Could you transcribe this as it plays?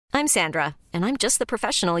I'm Sandra, and I'm just the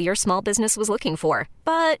professional your small business was looking for.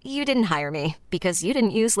 But you didn't hire me because you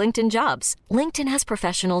didn't use LinkedIn Jobs. LinkedIn has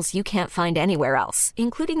professionals you can't find anywhere else,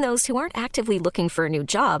 including those who aren't actively looking for a new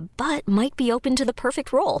job, but might be open to the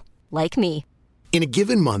perfect role, like me. In a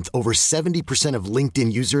given month, over 70% of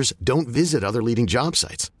LinkedIn users don't visit other leading job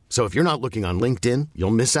sites. So if you're not looking on LinkedIn,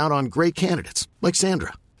 you'll miss out on great candidates like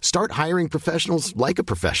Sandra. Start hiring professionals like a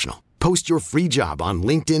professional. Post your free job on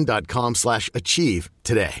linkedin.com/achieve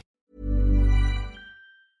today.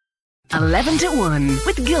 11 to 1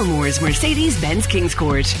 with Gilmore's Mercedes-Benz Kings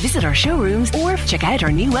Court. Visit our showrooms or check out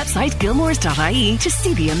our new website gilmores.ie to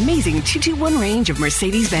see the amazing 221 range of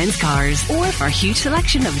Mercedes-Benz cars or our huge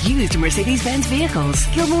selection of used Mercedes-Benz vehicles.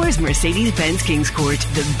 Gilmore's Mercedes-Benz Kings Court,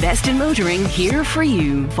 the best in motoring, here for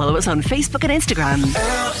you. Follow us on Facebook and Instagram.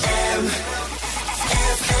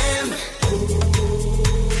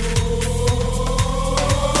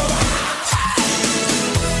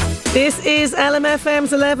 This is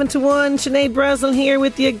LMFM's 11 to 1. Sinead Brazel here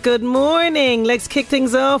with you. Good morning. Let's kick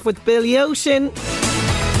things off with Billy Ocean.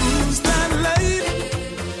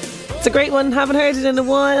 It's a great one. Haven't heard it in a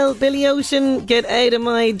while. Billy Ocean, Get Out of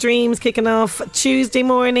My Dreams, kicking off Tuesday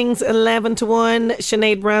mornings 11 to 1.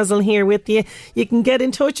 Sinead Brazel here with you. You can get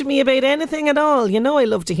in touch with me about anything at all. You know I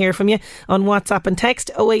love to hear from you on WhatsApp and text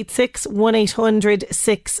 086 1800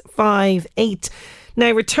 658.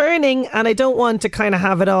 Now, returning, and I don't want to kind of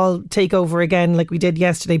have it all take over again like we did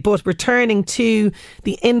yesterday, but returning to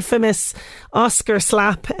the infamous Oscar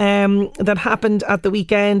slap that happened at the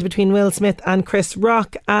weekend between Will Smith and Chris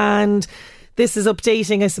Rock. And this is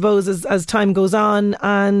updating, I suppose, as time goes on.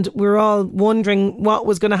 And we're all wondering what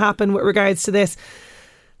was going to happen with regards to this.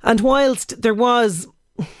 And whilst there was,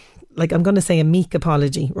 like, I'm going to say a meek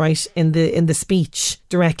apology, right, in the speech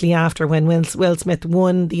directly after when Will Smith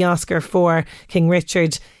won the Oscar for King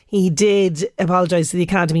Richard, he did apologise to the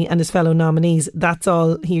Academy and his fellow nominees. That's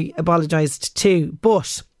all he apologised to.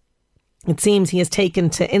 But it seems he has taken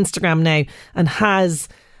to Instagram now and has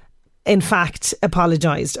in fact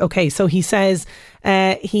apologised. Okay, so he says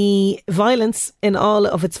violence in all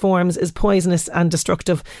of its forms is poisonous and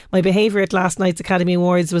destructive. My behaviour at last night's Academy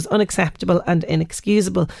Awards was unacceptable and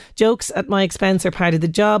inexcusable. Jokes at my expense are part of the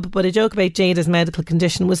job, but a joke about Jada's medical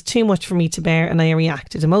condition was too much for me to bear and I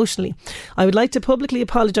reacted emotionally. I would like to publicly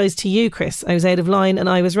apologise to you, Chris. I was out of line and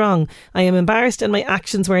I was wrong. I am embarrassed and my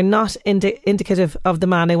actions were not indicative of the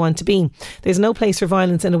man I want to be. There's no place for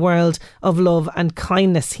violence in a world of love and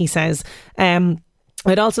kindness, he says.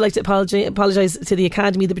 I'd also like to apologise to the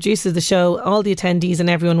Academy, the producers of the show, all the attendees and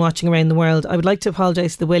everyone watching around the world. I would like to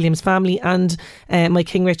apologise to the Williams family and my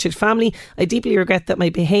King Richard family. I deeply regret that my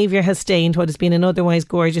behaviour has stained what has been an otherwise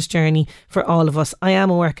gorgeous journey for all of us. I am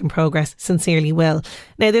a work in progress. Sincerely, Will.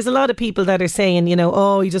 Now, there's a lot of people that are saying, you know,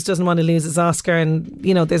 oh, he just doesn't want to lose his Oscar, and,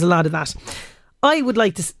 you know, there's a lot of that. I would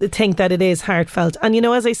like to think that it is heartfelt. And, you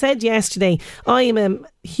know, as I said yesterday, I am a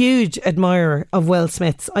huge admirer of Will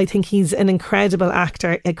Smith. I think he's an incredible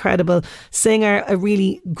actor, incredible singer, a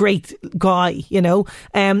really great guy, you know.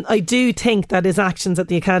 I do think that his actions at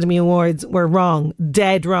the Academy Awards were wrong,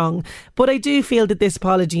 dead wrong. But I do feel that this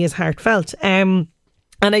apology is heartfelt.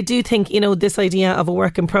 And I do think, you know, this idea of a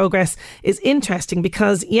work in progress is interesting,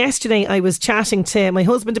 because yesterday I was chatting to my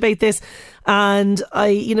husband about this, and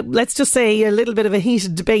let's just say a little bit of a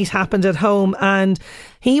heated debate happened at home, and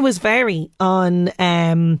he was very on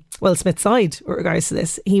Will Smith's side with regards to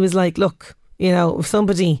this. He was like, look, you know, if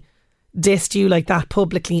somebody dissed you like that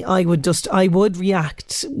publicly, I would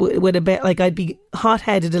react with a bit, like, I'd be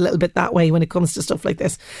hot-headed a little bit that way when it comes to stuff like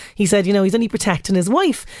this. He said, you know, he's only protecting his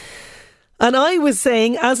wife. And I was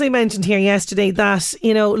saying, as I mentioned here yesterday, that,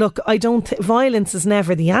 you know, look, I don't think violence is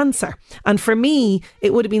never the answer. And for me,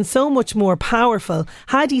 it would have been so much more powerful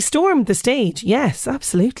had he stormed the stage. Yes,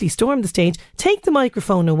 absolutely, stormed the stage. Take the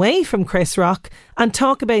microphone away from Chris Rock and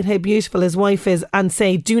talk about how beautiful his wife is and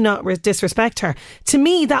say, do not disrespect her. To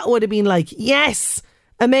me, that would have been like, yes,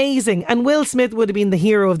 amazing. And Will Smith would have been the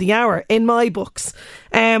hero of the hour in my books.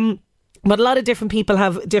 But a lot of different people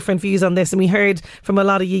have different views on this, and we heard from a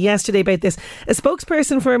lot of you yesterday about this. A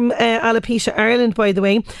spokesperson from Alopecia Ireland, by the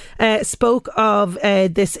way, spoke of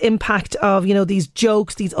this impact of, you know, these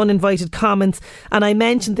jokes, these uninvited comments. And I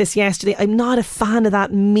mentioned this yesterday. I'm not a fan of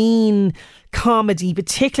that mean comedy,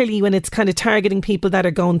 particularly when it's kind of targeting people that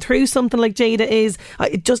are going through something like Jada is. I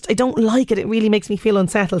don't like it. It really makes me feel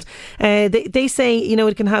unsettled. They say, you know,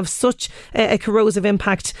 it can have such a corrosive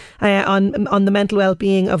impact on the mental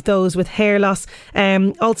well-being of those with hair loss.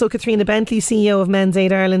 Also, Katrina Bentley, CEO of Men's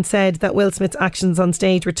Aid Ireland, said that Will Smith's actions on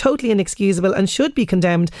stage were totally inexcusable and should be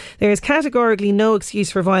condemned. There is categorically no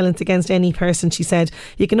excuse for violence against any person, she said.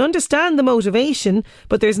 You can understand the motivation,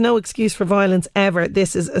 but there's no excuse for violence ever.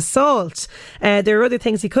 This is assault. There are other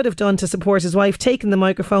things he could have done to support his wife, taken the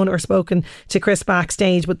microphone or spoken to Chris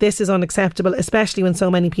backstage, but this is unacceptable, especially when so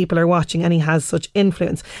many people are watching and he has such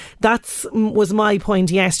influence. That was my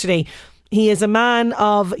point yesterday. He is a man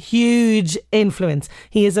of huge influence.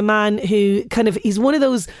 He is a man who he's one of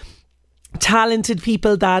those talented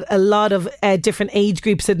people that a lot of different age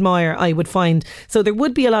groups admire, I would find. So there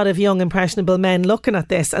would be a lot of young impressionable men looking at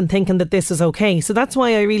this and thinking that this is okay. So that's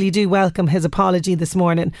why I really do welcome his apology this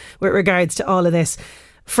morning with regards to all of this.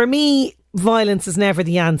 For me, violence is never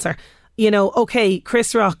the answer. You know, okay,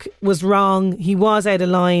 Chris Rock was wrong. He was out of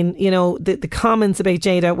line. You know, the comments about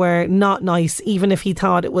Jada were not nice, even if he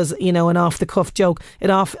thought it was, you know, an off-the-cuff joke. It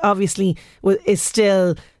obviously is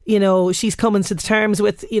still, you know, she's coming to terms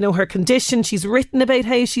with, you know, her condition. She's written about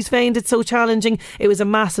how she's found it so challenging. It was a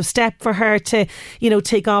massive step for her to, you know,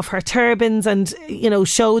 take off her turbans and, you know,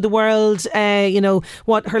 show the world, you know,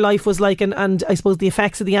 what her life was like and I suppose the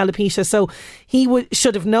effects of the alopecia. So he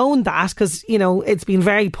should have known that because, you know, it's been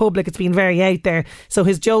very public. It's been very out there. So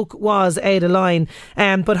his joke was out of line.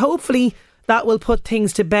 But hopefully that will put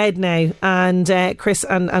things to bed now, and Chris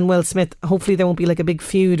and Will Smith, hopefully there won't be like a big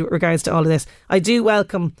feud with regards to all of this. I do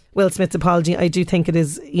welcome Will Smith's apology. I do think it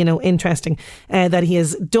is, you know, interesting that he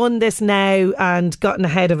has done this now and gotten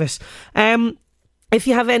ahead of it. If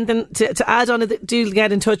you have anything to add on it, do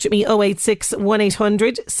get in touch with me. 086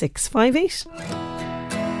 1800 658.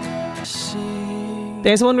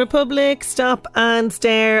 There's One Republic, Stop and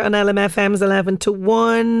Stare on LMFM's 11 to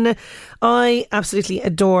 1. I absolutely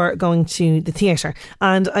adore going to the theatre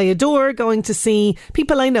and I adore going to see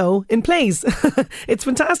people I know in plays. It's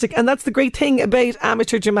fantastic, and that's the great thing about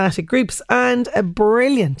amateur dramatic groups, and a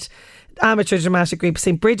brilliant amateur dramatic group,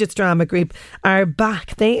 St Bridget's Drama Group, are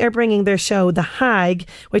back. They are bringing their show The Hag,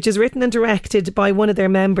 which is written and directed by one of their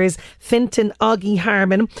members, Fintan Oggy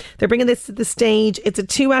Harmon. They're bringing this to the stage. It's a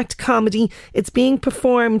 2-act comedy. It's being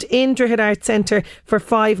performed in Drogheda Arts Centre for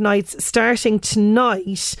 5 nights starting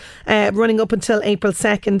tonight, running up until April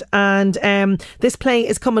 2nd, and this play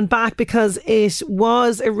is coming back because it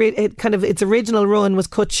was its original run was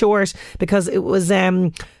cut short because it was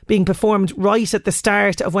being performed right at the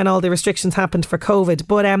start of when all the restrictions happened for COVID.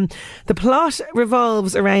 But the plot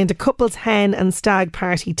revolves around a couple's hen and stag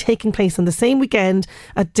party taking place on the same weekend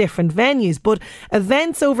at different venues. But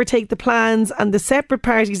events overtake the plans and the separate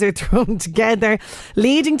parties are thrown together,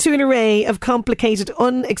 leading to an array of complicated,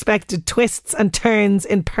 unexpected twists and turns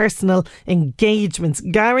in personal engagements.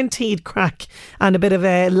 Guaranteed crack and a bit of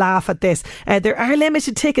a laugh at this. There are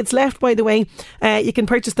limited tickets left, by the way. You can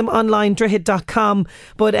purchase them online, drogheda.com.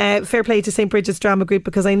 But fair play to St Bridget's Drama Group,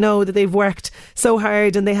 because I know that they've worked so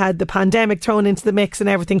hard and they had the pandemic thrown into the mix and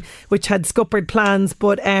everything, which had scuppered plans,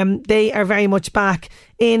 but they are very much back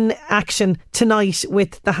in action tonight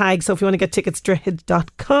with The Hag. So if you want to get tickets,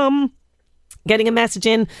 drogheda.com. Getting a message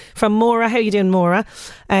in from Maura. How are you doing, Maura?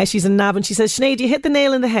 She's in Navan. She says, Sinead, you hit the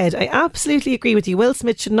nail on the head. I absolutely agree with you. Will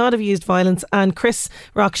Smith should not have used violence and Chris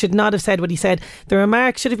Rock should not have said what he said. The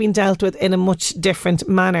remark should have been dealt with in a much different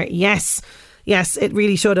manner. Yes, it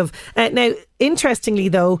really should have. Now, interestingly,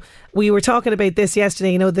 though, we were talking about this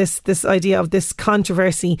yesterday, you know, this idea of this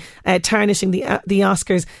controversy tarnishing the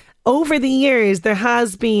Oscars. Over the years, there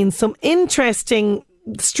has been some interesting,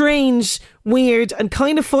 strange, weird and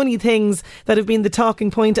kind of funny things that have been the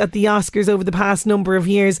talking point at the Oscars over the past number of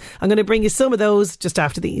years. I'm going to bring you some of those just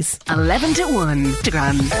after these. 11 to 1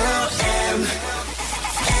 Instagram.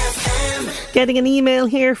 Getting an email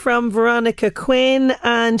here from Veronica Quinn,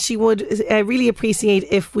 and she would really appreciate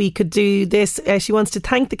if we could do this. She wants to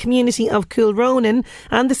thank the community of Coolronan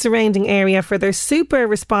and the surrounding area for their super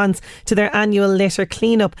response to their annual litter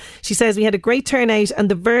clean-up. She says we had a great turnout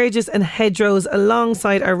and the verges and hedgerows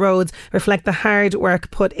alongside our roads reflect the hard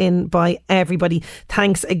work put in by everybody.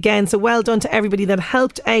 Thanks again. So well done to everybody that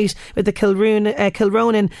helped out with the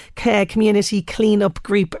Coolronan community clean-up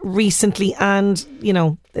group recently, and you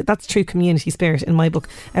know, that's true community spirit in my book.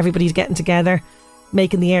 Everybody's getting together,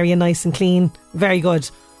 making the area nice and clean. Very good.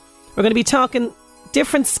 We're going to be talking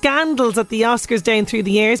different scandals at the Oscars down through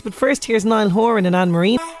the years. But first, here's Niall Horan and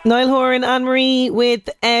Anne-Marie. Niall Horan, Anne-Marie with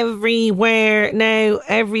Everywhere. Now,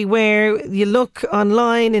 everywhere you look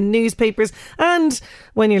online, in newspapers, and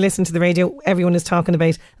when you're listening to the radio, everyone is talking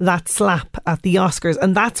about that slap at the Oscars.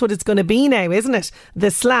 And that's what it's going to be now, isn't it?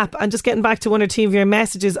 The slap. And just getting back to one or two of your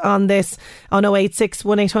messages on this on 086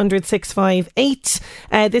 1800 658.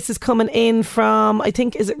 This is coming in from, I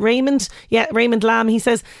think, is it Raymond? Yeah, Raymond Lamb. He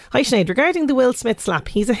says, "Hi Sinead, regarding the Will Smith slap,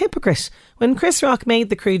 he's a hypocrite. When Chris Rock made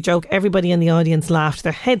the crude joke, everybody in the audience laughed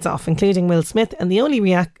their heads off, including Will Smith, and the only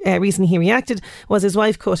reason he reacted was his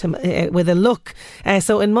wife caught him with a look.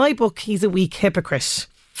 So in my book, he's a weak hypocrite."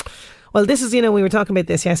 Well, this is, we were talking about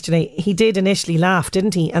this yesterday. He did initially laugh,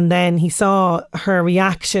 didn't he? And then he saw her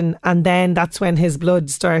reaction, and then that's when his blood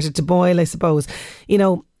started to boil, I suppose.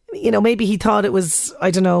 Maybe he thought it was,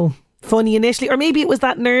 I don't know, funny initially, or maybe it was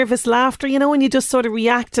that nervous laughter, when you just sort of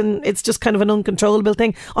react and it's just kind of an uncontrollable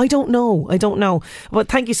thing. I don't know. But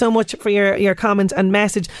thank you so much for your comment and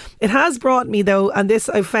message. It has brought me, though, and this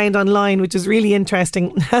I've found online, which is really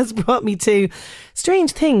interesting, has brought me to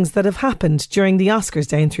strange things that have happened during the Oscars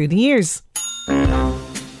down through the years. The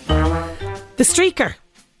streaker.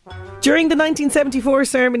 During the 1974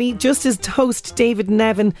 ceremony, just as host David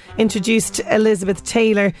Nevin introduced Elizabeth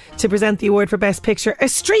Taylor to present the award for Best Picture, a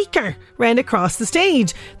streaker ran across the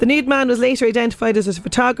stage. The nude man was later identified as a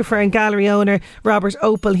photographer and gallery owner, Robert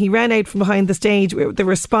Opel. He ran out from behind the stage with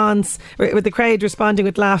the crowd responding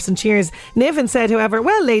with laughs and cheers. Nevin said, however,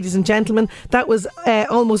 "Well, ladies and gentlemen, that was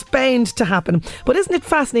almost bound to happen." But isn't it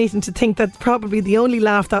fascinating to think that's probably the only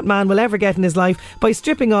laugh that man will ever get in his life, by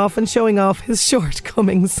stripping off and showing off his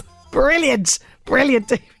shortcomings? Brilliant,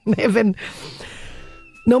 David Nevin.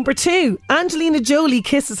 Number 2, Angelina Jolie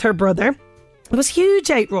kisses her brother. It was huge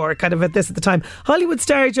outroar kind of at this at the time. Hollywood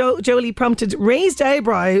star Jolie prompted raised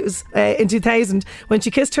eyebrows in 2000 when she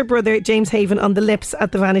kissed her brother James Haven on the lips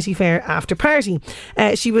at the Vanity Fair after party.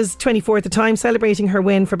 She was 24 at the time, celebrating her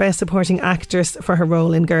win for Best Supporting Actress for her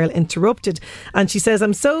role in Girl Interrupted. And she says,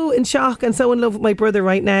 "I'm so in shock and so in love with my brother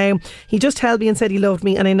right now. He just held me and said he loved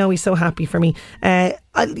me, and I know he's so happy for me."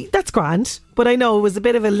 That's grand, but I know it was a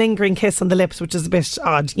bit of a lingering kiss on the lips, which is a bit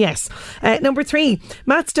odd. Yes. Number 3,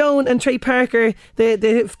 Matt Stone and Trey Parker,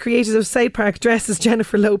 the creators of South Park, dressed as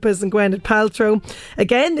Jennifer Lopez and Gwyneth Paltrow.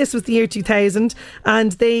 Again, this was the year 2000,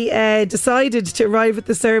 and they decided to arrive at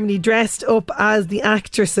the ceremony dressed up as the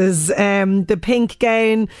actresses. The pink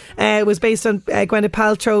gown was based on Gwyneth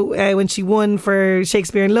Paltrow when she won for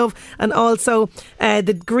Shakespeare in Love, and also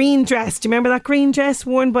the green dress. Do you remember that green dress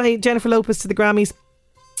worn by Jennifer Lopez to the Grammys?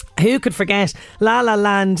 Who could forget La La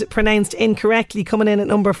Land, pronounced incorrectly, coming in at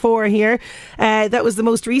number 4 here. That was the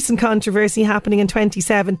most recent controversy, happening in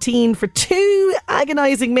 2017. For 2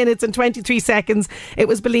 agonising minutes and 23 seconds, it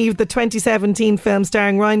was believed the 2017 film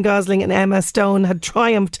starring Ryan Gosling and Emma Stone had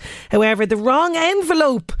triumphed. However, the wrong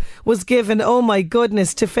envelope was given, oh my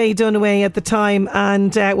goodness, to Faye Dunaway at the time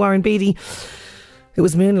and Warren Beatty. It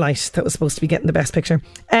was Moonlight that was supposed to be getting the Best Picture.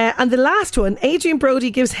 And the last one, Adrian Brody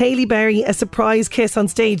gives Halle Berry a surprise kiss on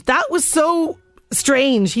stage. That was so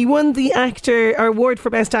strange. He won the award for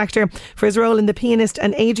Best Actor for his role in The Pianist,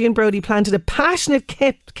 and Adrian Brody planted a passionate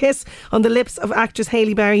kiss on the lips of actress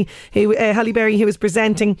Halle Berry, who was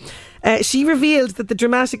presenting. She revealed that the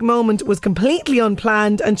dramatic moment was completely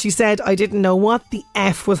unplanned, and she said, "I didn't know what the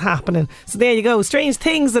F was happening." So there you go. Strange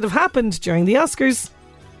things that have happened during the Oscars.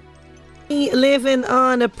 Living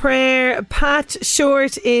on a prayer. Pat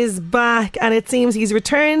Short is back, and it seems he's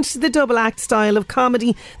returned to the double act style of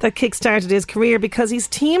comedy that kick-started his career, because he's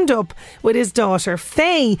teamed up with his daughter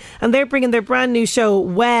Faye, and they're bringing their brand new show,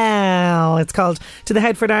 Well, it's called, to the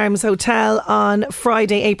Headford Arms Hotel on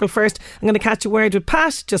Friday, April 1st. I'm going to catch a word with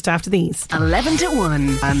Pat just after these. 11 to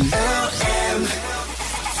 1.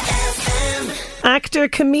 Actor,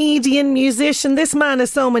 comedian, musician, this man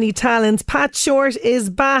has so many talents. Pat Short is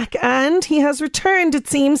back, and he has returned, it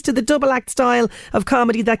seems, to the double act style of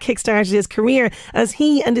comedy that kickstarted his career, as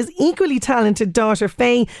he and his equally talented daughter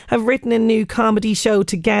Faye have written a new comedy show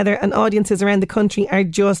together, and audiences around the country are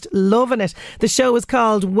just loving it. The show is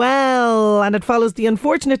called Well, and it follows the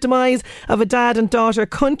unfortunate demise of a dad and daughter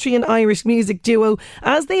country and Irish music duo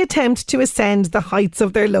as they attempt to ascend the heights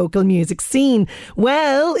of their local music scene.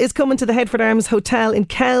 Well is coming to the Headford Arms Hotel in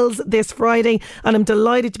Kells this Friday, and I'm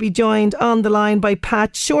delighted to be joined on the line by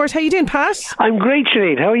Pat Short. How are you doing, Pat? I'm great,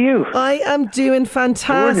 Sinead. How are you? I am doing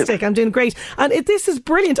fantastic. Brilliant. I'm doing great. And this is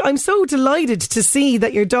brilliant. I'm so delighted to see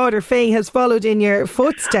that your daughter Faye has followed in your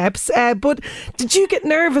footsteps. But did you get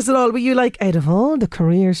nervous at all? Were you like, out of all the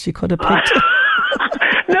careers she could have picked?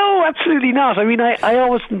 No, absolutely not. I mean, I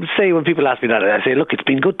always say when people ask me that, I say, look, it's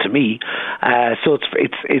been good to me. So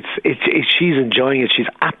she's enjoying it. She's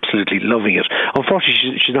absolutely loving it.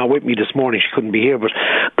 Unfortunately, she's not with me this morning. She couldn't be here, but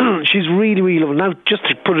she's really, really loving it. Now, just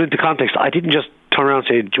to put it into context, I didn't just turn around and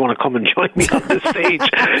say, do you want to come and join me on the stage?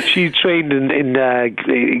 She trained in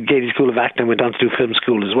Gaiety School of Acting, went on to do film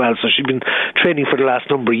school as well, so she'd been training for the last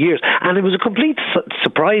number of years, and it was a complete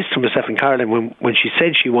surprise to myself and Caroline when she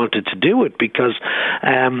said she wanted to do it, because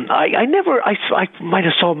I might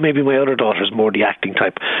have saw maybe my other daughters more the acting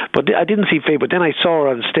type, but I didn't see Faye. But then I saw her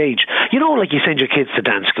on stage, you know, like you send your kids to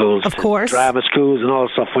dance schools, of course, drama schools and all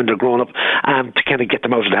stuff when they're growing up, to kind of get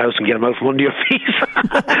them out of the house and get them out from under your feet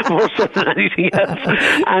more so than anything else.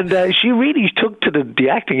 And she really took to the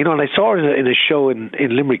acting, you know, and I saw her in a show in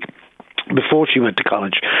Limerick before she went to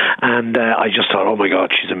college, and I just thought, oh my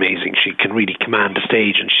God, she's amazing. She can really command the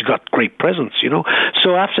stage, and she's got great presence, you know.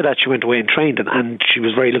 So after that, she went away and trained, and she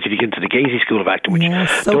was very lucky to get into the Gaiety School of Acting, which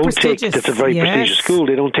it's a very prestigious school.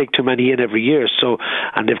 They don't take too many in every year, so,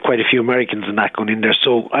 and they've quite a few Americans and that going in there.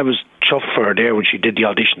 So I was chuffed for her there when she did the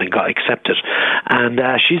audition and got accepted. And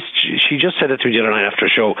she just said it to me the other night after a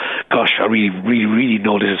show, gosh, I really, really, really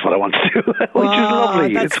know this is what I want to do, which is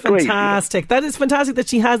lovely. That's it's great. Fantastic. That is fantastic that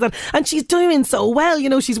she has that. And she's doing so well. You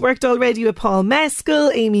know, she's worked already with Paul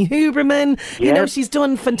Mescal, Amy Huberman. You know, she's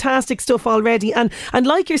done fantastic stuff already. And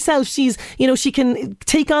like yourself, she's, you know, she can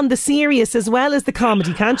take on the serious as well as the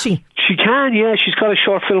comedy, can't she? She can, yeah. She's got a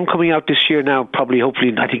short film coming out this year now, probably,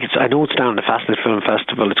 hopefully. I know it's down at the Fastnet Film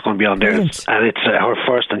Festival. It's going to be on there, and it's her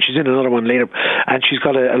first, and she's in another one later. And she's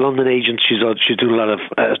got a London agent. She's doing a lot of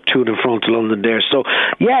to and fro to London there. So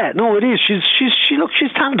yeah, no, it is. She's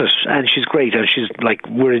talented and she's great, and she's like,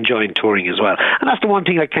 we're enjoying touring as well. And that's the one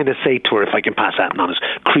thing I kind of say to her, if I can pass that on, is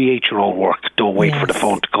create your own work. Don't wait for the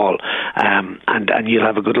phone to call, and you'll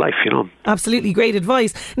have a good life, you know. Absolutely, great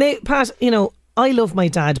advice. Now, Pat, you know, I love my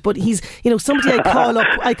dad, but he's, you know, somebody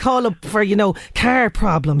I call up for, you know, car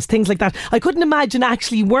problems, things like that. I couldn't imagine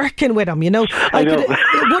actually working with him, you know.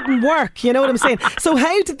 It wouldn't work, you know what I'm saying? So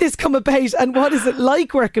how did this come about, and what is it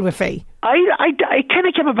like working with Faye? I kind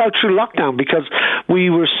of came about through lockdown, because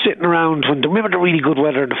we were sitting around when, remember the really good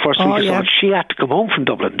weather in the first week or so, she had to come home from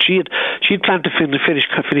Dublin. She had planned to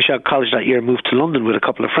finish out college that year and move to London with a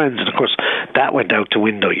couple of friends, and of course that went out the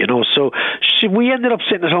window, you know. So we ended up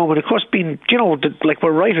sitting at home, and of course being, you know, like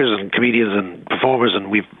we're writers and comedians and performers,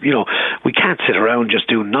 and we can't sit around just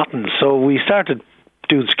doing nothing. So we started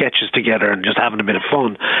doing sketches together and just having a bit of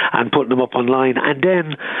fun and putting them up online. And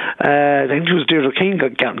then I think it was Deirdre King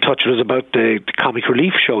got in touch with us about the comic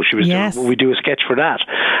relief show she was doing. Will we do a sketch for that?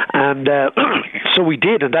 And so we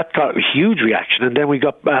did, and that got a huge reaction. And then we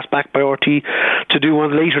got asked back by RT to do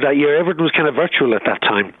one later that year. Everything was kind of virtual at that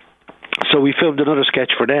time. So we filmed another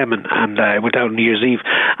sketch for them, and went out on New Year's Eve,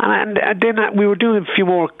 and then we were doing a few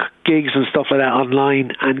more gigs and stuff like that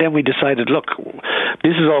online, and then we decided, look,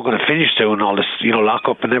 this is all going to finish soon, all this, you know, lock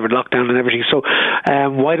up and lockdown and everything, so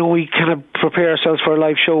why don't we kind of prepare ourselves for a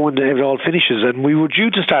live show when it all finishes? And we were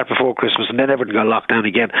due to start before Christmas, and then everything got locked down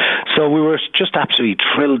again, so we were just absolutely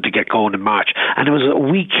thrilled to get going in March, and it was a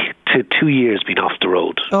week to 2 years being off the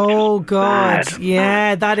road. Oh God,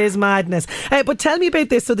 mad. That is madness. But tell me about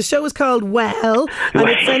this. So the show is called Well, and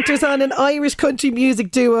it centres on an Irish country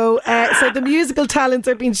music duo, so the musical talents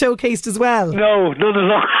are being showcased as well. No, none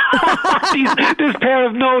at all. This pair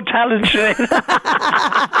of no talent, Sinead.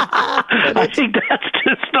 I think that's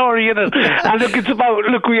the story in it. And look, it's about,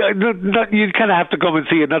 you kind of have to come and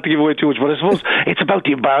see it, not to give away too much, but I suppose it's about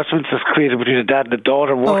the embarrassments that's created between the dad and the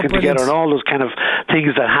daughter working together, and all those kind of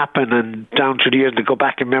things that happen, and down through the years they go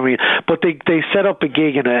back in memory. But they set up a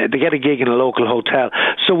gig they get a gig in a local hotel,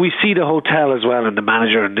 so we see the hotel as well, and the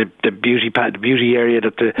manager, and the beauty area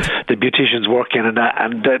that the beauticians work in, and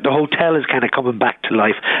the hotel is kind of coming back to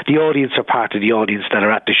life. The audience are part of the audience that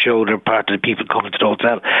are at the show. They're part of the people coming to the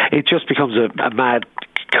hotel. It just becomes a mad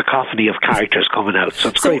cacophony of characters coming out, so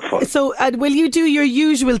it's great fun. So will you do your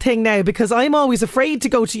usual thing now? Because I'm always afraid to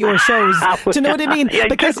go to your shows. Do you know what I mean?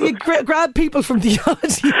 Because you grab people from the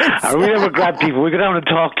audience. We never grab people. We go down and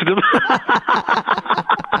talk to them.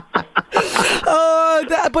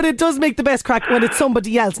 But it does make the best crack when it's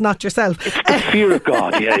somebody else, not yourself. It's the fear of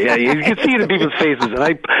God. Yeah. You can see it in people's faces, and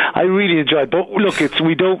I really enjoy it. But look,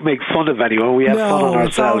 we don't make fun of anyone. We have fun on ourselves.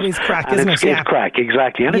 It's always crack, isn't it? It's crack,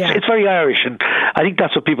 exactly. And it's very Irish, and I think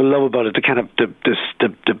that's what people love about it. The kind of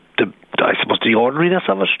I I suppose, the ordinariness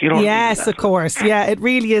of it. You know. Yes, of course. Yeah, it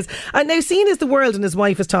really is. And now, seeing as the world and his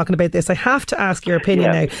wife is talking about this, I have to ask your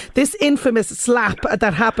opinion now. This infamous slap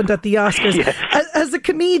that happened at the Oscars. As a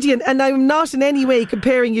comedian, and I'm not in any way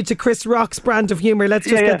comparing you to Chris Rock's brand of humour. Let's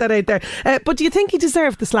just get that out there. But do you think he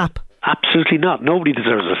deserved the slap? Absolutely not. Nobody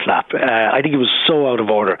deserves a slap. I think it was so out of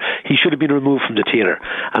order. He should have been removed from the theatre,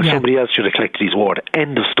 and somebody else should have collected his award.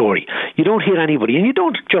 End of story. You don't hit anybody, and you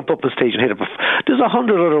don't jump up on stage and hit it. There's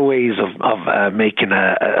 100 other ways of making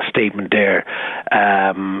a statement there.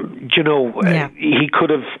 He could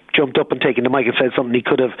have jumped up and taken the mic and said something. He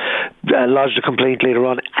could have lodged a complaint later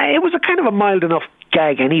on. It was a kind of a mild enough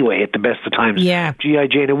gag anyway at the best of times. G.I.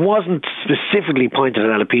 Jane, it wasn't specifically pointed at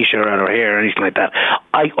alopecia or at her hair or anything like that.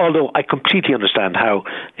 Although I completely understand how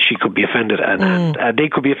she could be offended and they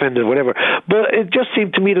could be offended, whatever. But it just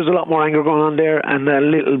seemed to me there's a lot more anger going on there, and a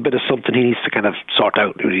little bit of something he needs to kind of sort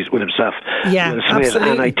out with himself. Yeah,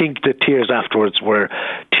 absolutely. And I think the tears afterwards were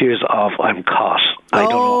tears of I'm caught. I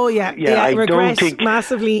don't know. I regret don't think,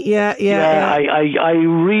 massively. I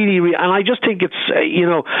really, and I just think it's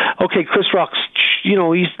okay. Chris Rock's.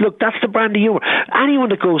 Look, that's the brand of humour. Anyone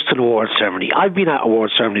that goes to an awards ceremony, I've been at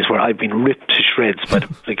awards ceremonies where I've been ripped to shreds by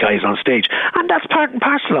the guys on stage, and that's part and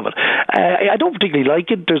parcel of it. I don't particularly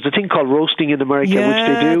like it. There's a thing called roasting in America, which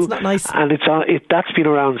they do, it's not nice. And that's been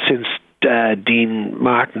around since Dean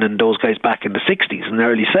Martin and those guys back in the 60s and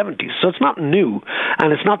early 70s. So it's not new,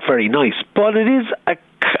 and it's not very nice, but it is a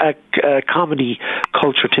comedy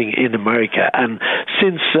culture thing in America. And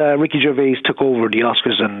since Ricky Gervais took over the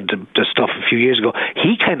Oscars and the stuff a few years ago,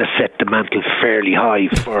 he kind of set the mantle fairly high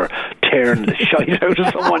for tearing the shite out of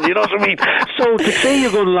someone, you know what I mean? So to say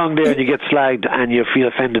you're going along there and you get slagged and you feel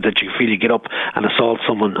offended that you feel you get up and assault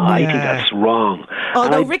someone, I think that's wrong.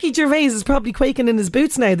 Although Ricky Gervais is probably quaking in his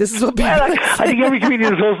boots now. This is what people I think every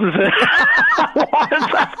comedian is supposed to say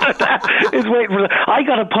is waiting for I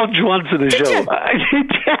got a punch once in a show.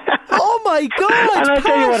 Oh my God! And I'll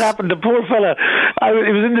tell you what happened. The poor fella,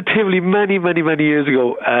 it was in the Tivoli many years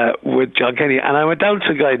ago with John Kenny, and I went down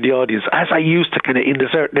to a guy in the audience, as I used to, kind of in a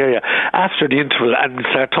certain area after the interval, and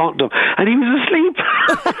started talking to him, and he was asleep.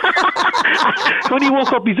 When he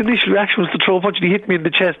woke up, his initial reaction was to throw a punch, and he hit me in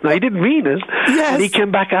the chest. Now, he didn't mean it. Yes. And he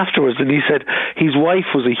came back afterwards, and he said his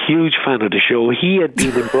wife was a huge fan of the show. He had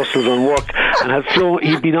been in Brussels on work and flew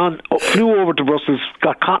over to Brussels,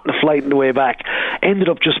 got caught in a flight on the way back, ended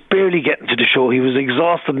up just barely getting to the show. He was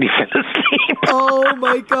exhausted and he fell asleep. Oh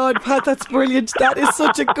my God, Pat, that's brilliant. That is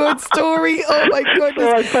such a good story. Oh my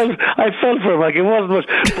goodness. So I felt for him, like it wasn't much,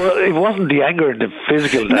 but it wasn't the anger and the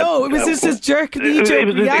physical. No, it was just his jerk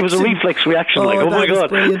reaction. It was a reflex reaction, oh my God.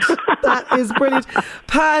 Brilliant. That is brilliant.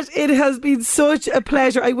 Pat, it has been such a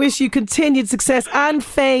pleasure. I wish you continued success, and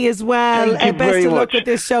Faye as well. Thank you best very of luck much with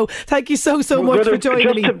this show. Thank you so much for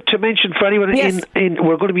joining me. Just to mention for anyone,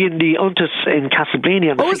 we're going to be in the Untus in Castleblaine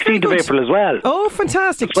on the 16th of April as well. Oh,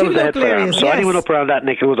 fantastic. Two local areas. So anyone up around that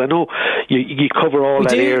neck of the woods, I know you cover all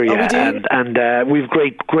that area, and we've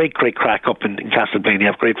great crack up in Castleblaine. You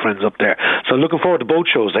have great friends up there. So looking forward to both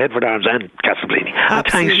shows, the Headford Arms and Castleblaine. And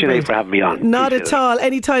thanks, Sinead, for having me on. Not at all.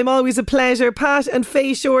 Anytime, always a pleasure. Pat and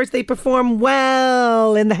Faye Short, they perform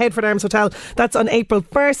well in the Headford Arms Hotel. That's on April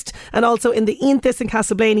 1st, and also in the Inthis in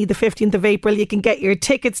Castleblaine the 15th of April. You can get your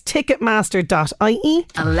tickets ticketmaster.ie.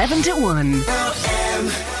 11 to 1.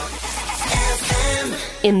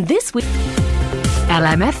 In this week,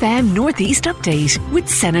 LMFM Northeast Update with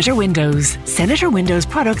Senator Windows. Senator Windows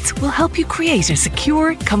products will help you create a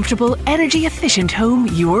secure, comfortable, energy efficient home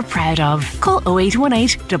you're proud of. Call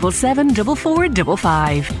 0818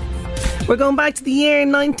 774455. We're going back to the year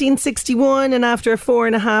 1961, and after a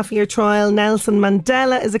 4.5-year trial, Nelson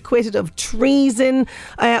Mandela is acquitted of treason.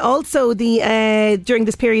 Also, during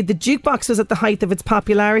this period, the jukebox was at the height of its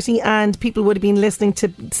popularity, and people would have been listening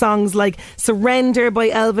to songs like Surrender by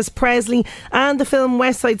Elvis Presley, and the film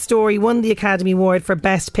West Side Story won the Academy Award for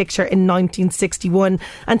Best Picture in 1961.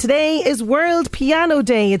 And today is World Piano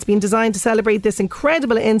Day. It's been designed to celebrate this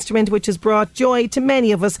incredible instrument which has brought joy to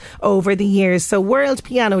many of us over the years. So World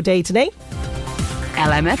Piano Day today.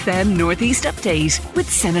 LMFM Northeast Update with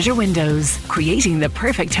Senator Windows. Creating the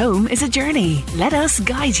perfect home is a journey. Let us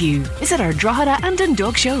guide you. Visit our Drogheda and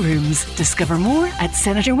Dundalk showrooms. Discover more at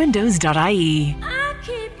senatorwindows.ie. I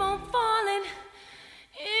keep on falling.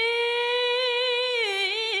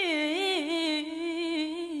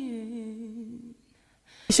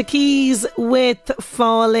 Alicia Keys with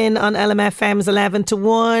Fallin' on LMFM's 11 to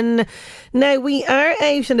 1. Now, we are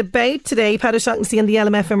out and about today. Pat O'Shaughnessy and the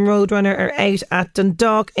LMFM Roadrunner are out at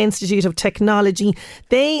Dundalk Institute of Technology.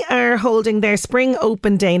 They are holding their Spring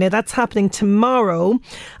Open Day. Now, that's happening tomorrow.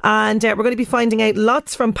 And we're going to be finding out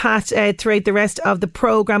lots from Pat throughout the rest of the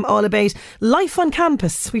programme, all about life on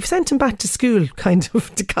campus. We've sent him back to school, kind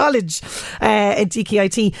of, to college at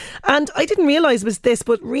DKIT. And I didn't realise it was this,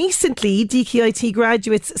 but recently DKIT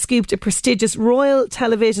graduates scooped a prestigious Royal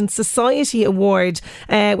Television Society Award,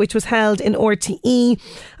 which was held in RTE,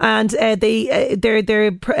 and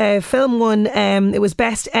their film won. It was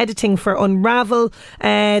Best Editing for Unravel.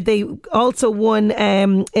 They also won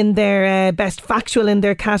in their Best Factual in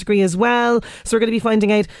their category as well. So we're going to be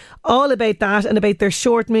finding out all about that and about their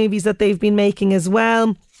short movies that they've been making as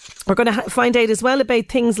well. We're going to find out as well about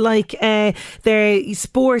things like their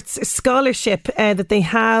sports scholarship that they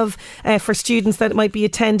have for students that might be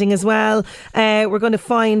attending as well. We're going to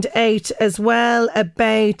find out as well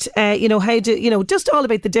about, how to, just all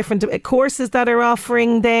about the different courses that are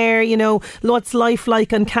offering there, what's life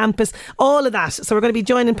like on campus, all of that. So we're going to be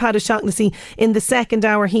joining Pat O'Shaughnessy in the second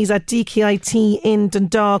hour. He's at DKIT in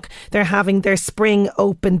Dundalk. They're having their Spring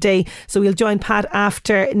Open Day. So we'll join Pat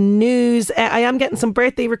after news. I am getting some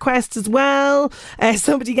birthday requests as well.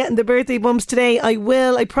 Somebody getting the birthday bumps today.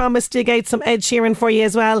 I promise dig out some Ed Sheeran for you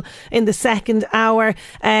as well in the second hour.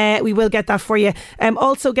 We will get that for you.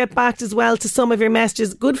 Also get back as well to some of your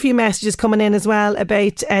messages. Good few messages coming in as well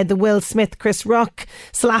about the Will Smith Chris Rock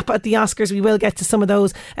slap at the Oscars. We will get to some of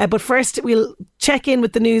those. But first we'll check in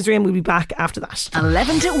with the newsroom. We'll be back after that.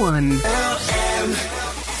 11 to 1.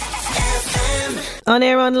 On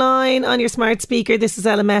air, online, on your smart speaker, this is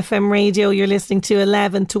LMFM Radio. You're listening to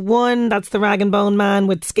 11 to 1. That's the Rag and Bone Man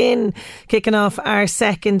with Skin, kicking off our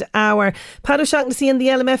second hour. Pat O'Shaughnessy and the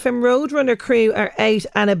LMFM Roadrunner crew are out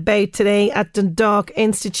and about today at Dundalk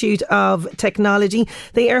Institute of Technology.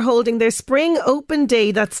 They are holding their Spring Open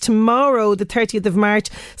Day. That's tomorrow, the 30th of March.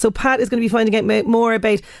 So Pat is going to be finding out more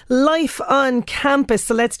about life on campus.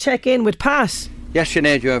 So let's check in with Pat. Yes,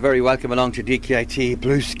 Sinead, you are very welcome along to DKIT.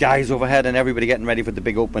 Blue skies overhead and everybody getting ready for the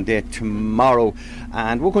big open day tomorrow.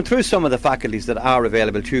 And we'll go through some of the faculties that are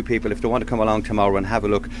available to people if they want to come along tomorrow and have a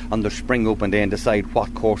look on the Spring Open Day and decide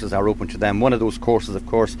what courses are open to them. One of those courses, of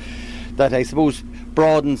course, that I suppose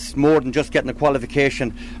broadens more than just getting a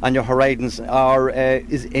qualification and your horizons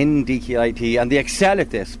is in DKIT, and they excel at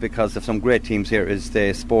this because of some great teams here is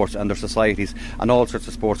the sports and their societies and all sorts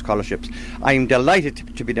of sports scholarships. I'm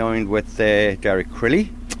delighted to be joined with Derek Crilly.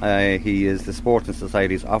 He is the Sports and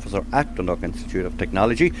Societies Officer at Dundalk Institute of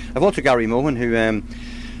Technology. I've also Gary Mohan, who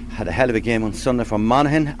had a hell of a game on Sunday for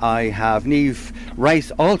Monaghan. I have Niamh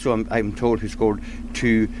Rice, also I'm told, who scored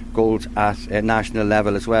 2 goals at national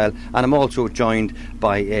level as well. And I'm also joined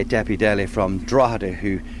by Debbie Daly from Drogheda,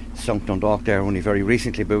 who sunk Dundalk there only very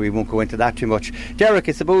recently, but we won't go into that too much. Derek,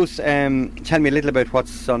 I suppose, tell me a little about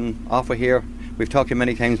what's on offer here. We've talked to you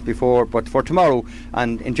many times before, but for tomorrow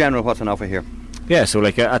and in general, what's on offer here? Yeah, so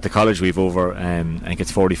like at the college we've over, I think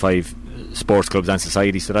it's 45 sports clubs and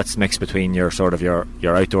societies, so that's mixed between your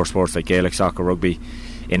outdoor sports like Gaelic soccer, rugby,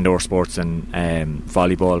 indoor sports and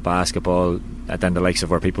volleyball, basketball, and then the likes of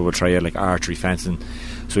where people will try out like archery, fencing.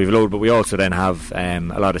 So we've a load, but we also then have a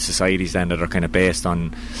lot of societies then that are kind of based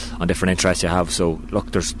on different interests you have. So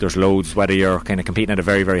look, there's loads, whether you're kind of competing at a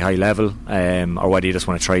very, very high level, or whether you just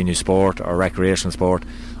want to try a new sport or recreational sport,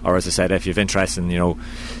 or as I said, if you've interest in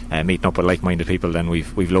meeting up with like-minded people, then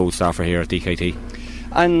we've loads to offer here at DKT.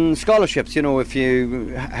 And scholarships, how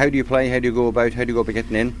do you play, how do you go about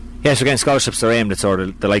getting in? Yeah, so again, scholarships are aimed at sort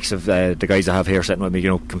of the likes of the guys I have here sitting with me,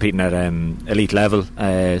 competing at elite level.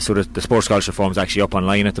 So the sports scholarship form is actually up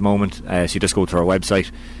online at the moment. So you just go to our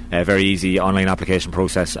website, very easy online application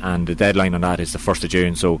process, and the deadline on that is the 1st of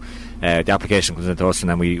June. So the application comes into us, and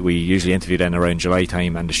then we usually interview then around July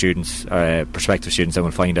time, and the students, prospective students, then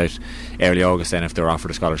will find out early August then if they're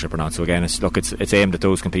offered a scholarship or not. So again, it's aimed at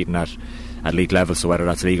those competing at elite level. So whether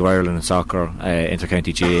that's League of Ireland in soccer,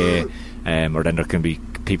 Intercounty GAA, or then there can be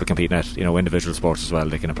people competing at individual sports as well.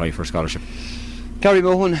 They can apply for a scholarship. Gary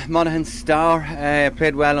Mohan, Monaghan star,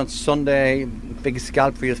 played well on Sunday. Big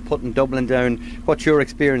scalp for you, putting Dublin down. What's your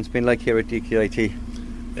experience been like here at DKIT?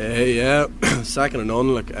 Yeah, second to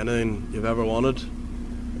none. Like anything you've ever wanted.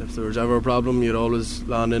 If there was ever a problem, you'd always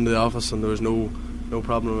land into the office, and there was no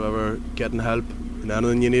problem of ever getting help in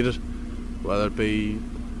anything you needed, whether it be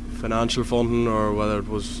financial funding or whether it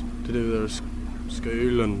was to do with their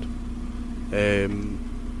school, and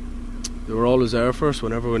they were always there for us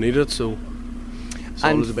whenever we needed it, so it's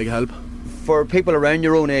always a big help. for people around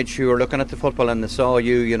your own age who are looking at the football and they saw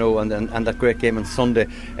you, and that great game on Sunday,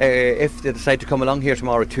 if they decide to come along here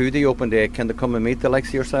tomorrow to the open day, can they come and meet the likes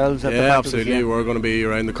of yourselves? Yeah, absolutely. We're going to be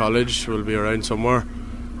around the college. We'll be around somewhere.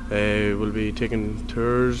 We'll be taking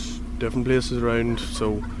tours, different places around.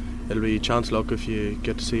 So it'll be chance luck if you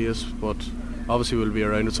get to see us. But obviously we'll be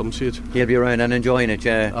around at some stage. You'll be around and enjoying it,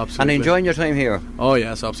 yeah. Absolutely. And enjoying your time here. Oh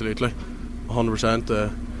yes, absolutely,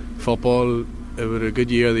 100%. Football. It was a good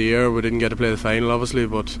year the year. We didn't get to play the final obviously,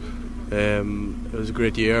 but it was a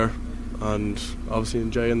great year, and obviously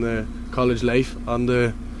enjoying the college life and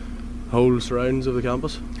the whole surroundings of the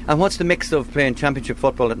campus. And what's the mix of playing championship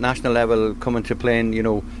football at national level coming to playing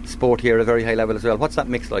sport here at a very high level as well? What's that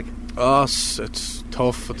mix like? It's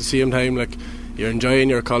tough. At the same time, like, you're enjoying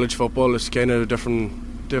your college football. It's kind of a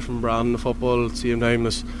different brand of football. At the same time,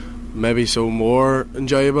 it's maybe so more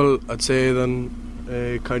enjoyable, I'd say,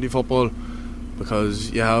 than county football,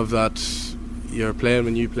 because you have that, you're playing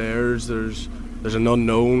with new players, there's an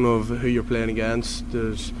unknown of who you're playing against,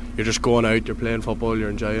 you're just going out, you're playing football, you're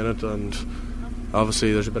enjoying it, and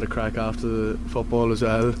obviously there's a bit of crack after the football as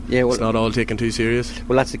well. Yeah, well, it's not all taken too serious.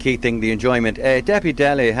 Well, that's the key thing, the enjoyment. Debbie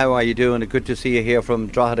Daly, how are you doing? Good to see you here from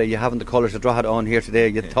Drogheda. You haven't the colours of Drogheda on here today.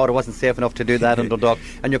 You thought it wasn't safe enough to do that in Dundalk,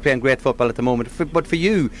 and you're playing great football at the moment. But for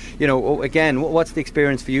you, again, what's the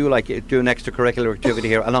experience for you like doing extracurricular activity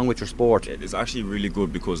here along with your sport? It's actually really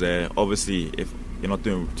good, because obviously if you're not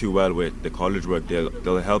doing too well with the college work,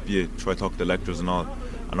 they'll help you try to talk to the lecturers and all.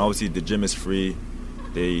 And obviously the gym is free.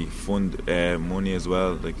 They fund money as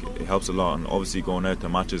well. Like, it helps a lot, and obviously going out to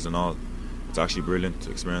matches and all, it's actually a brilliant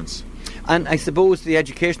experience. And I suppose the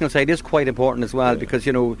educational side is quite important as well, because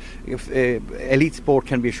if elite sport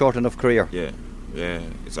can be a short enough career. Yeah,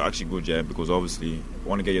 it's actually good, because obviously you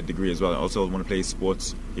want to get your degree as well. I also want to play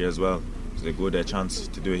sports here as well. It's a good chance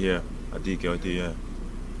to do it here at DKIT.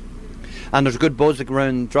 And there's a good buzz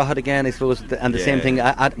around Drogheda again, I suppose, and the same thing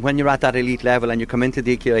when you're at that elite level and you come into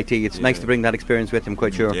DKIT, it's nice to bring that experience with them,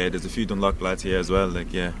 quite sure. Yeah, there's a few Dundalk lads here as well,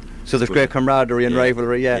 so there's great camaraderie and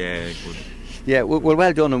rivalry. Good. Yeah,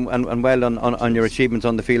 well done, and well done on your achievements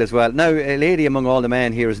on the field as well. Now, a lady among all the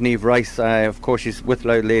men here is Niamh Rice. Of course, she's with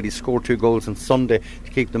Louth Ladies, scored 2 goals on Sunday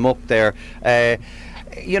to keep them up there.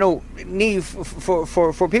 Niamh,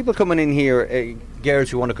 for people coming in here,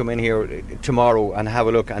 girls who want to come in here tomorrow and have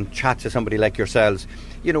a look and chat to somebody like yourselves,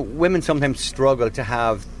 women sometimes struggle to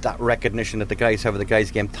have that recognition that the guys have at the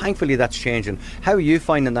guys' game. Thankfully, that's changing. How are you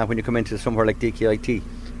finding that when you come into somewhere like DKIT?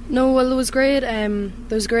 No, well, it was great. There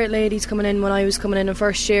was great ladies coming in when I was coming in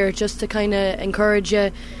first year, just to kind of encourage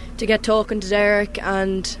you to get talking to Derek,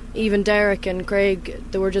 and even Derek and Craig.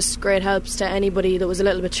 They were just great helps to anybody that was a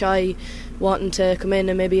little bit shy, wanting to come in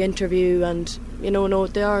and maybe interview. And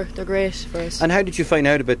they're great for us. And how did you find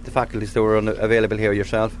out about the faculties that were available here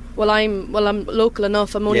yourself? Well, I'm local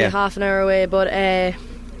enough. I'm only half an hour away, but they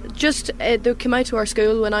came out to our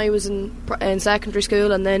school when I was in secondary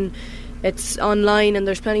school, and then it's online, and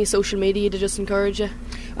there's plenty of social media to just encourage you.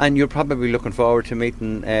 And you're probably looking forward to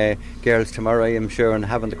meeting girls tomorrow, I'm sure, and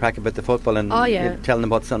having the crack about the football and telling them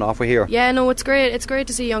what's on offer here. Yeah, no, it's great. It's great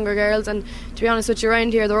to see younger girls, and to be honest with you,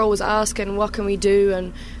 around here they're always asking what can we do,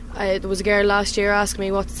 and there was a girl last year asking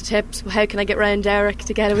me what's the tips, how can I get round Derek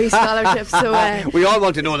to get a wee scholarship. So we all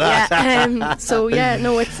want to know that.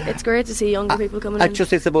 It's great to see younger people coming in.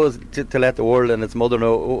 Just, I suppose, to let the world and its mother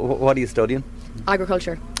know, what are you studying?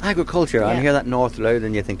 Agriculture. Yeah. I hear that North Louth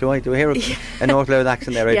and you think, do I hear a North Louth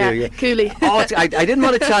accent there? I do, yeah. Cooley. I didn't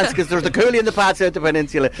want a chance, because there's the Cooley in the parts out the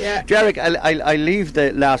peninsula. Yeah. Derek, I'll leave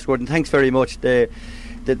the last word, and thanks very much.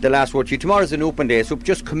 The last word to you. Tomorrow's an open day, so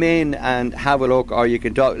just come in and have a look, or you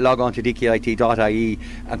can log on to dkit.ie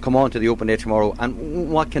and come on to the open day tomorrow.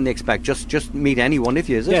 And what can they expect? Just meet anyone, if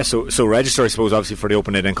you, is it? Yeah, so register, I suppose, obviously, for the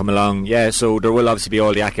open day, then come along. Yeah, so there will obviously be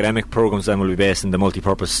all the academic programmes then will be based in the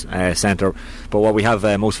multipurpose centre. But what we have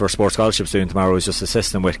most of our sports scholarships doing tomorrow is just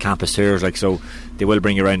assist them with campus tours, so they will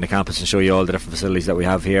bring you around the campus and show you all the different facilities that we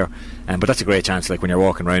have here. But that's a great chance, when you're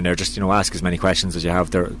walking around there, just ask as many questions as you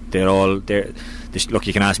have. They're all there. Look,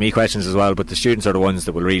 you can ask me questions as well, but the students are the ones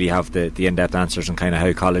that will really have the in-depth answers and kind of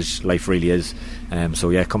how college life really is.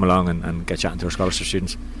 Come along and get chatting to our scholarship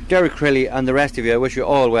students. Derek Crilly and the rest of you, I wish you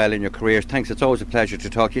all well in your careers. Thanks, it's always a pleasure to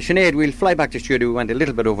talk to you. Sinead, we'll fly back to studio. We went a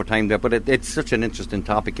little bit over time there, but it's such an interesting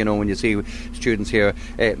topic, when you see students here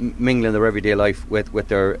mingling their everyday life with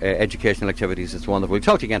their educational activities. It's wonderful. We'll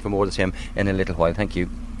talk to you again for more of the same in a little while. Thank you.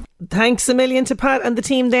 Thanks a million to Pat and the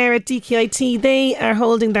team there at DKIT. They are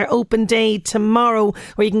holding their open day tomorrow,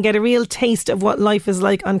 where you can get a real taste of what life is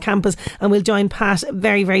like on campus, and we'll join Pat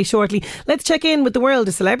very, very shortly. Let's check in with the world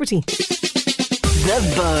of celebrity.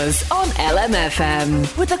 The Buzz on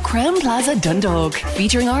LMFM with the Crown Plaza Dundalk,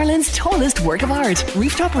 featuring Ireland's tallest work of art,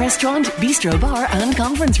 rooftop restaurant, bistro bar and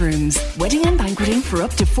conference rooms, wedding and banqueting for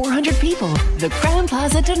up to 400 people. The Crown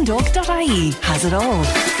Plaza Dundalk.ie has it all.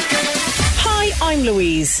 Hi, I'm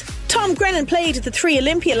Louise. Tom Grennan played at the 3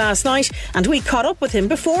 Olympia last night and we caught up with him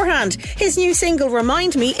beforehand. His new single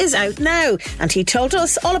Remind Me is out now and he told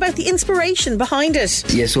us all about the inspiration behind it.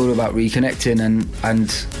 Yeah, it's all about reconnecting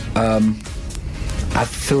and I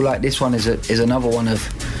feel like this one is another one of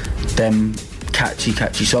them catchy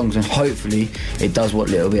songs, and hopefully it does what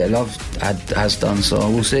Little Bit of Love has done, so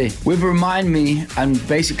we'll see. With Remind Me, and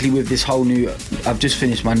basically with this whole new, I've just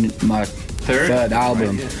finished my third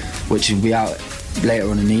album, right, which will be out later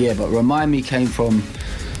on in the year, but Remind Me came from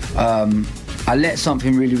I let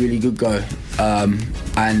something really, really good go,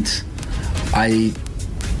 and I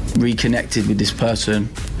reconnected with this person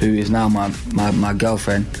who is now my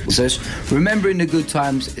girlfriend. So it's remembering the good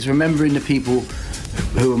times, it's remembering the people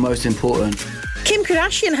who are most important. Kim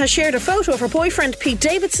Kardashian has shared a photo of her boyfriend Pete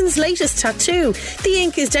Davidson's latest tattoo. The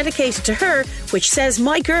ink is dedicated to her, which says,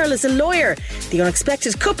 "My girl is a lawyer." The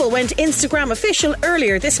unexpected couple went Instagram official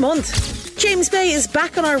earlier this month. James Bay is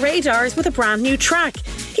back on our radars with a brand new track.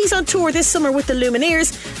 He's on tour this summer with the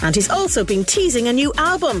Lumineers and he's also been teasing a new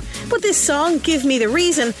album. But this song, Give Me the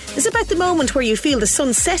Reason, is about the moment where you feel the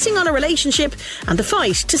sun setting on a relationship and the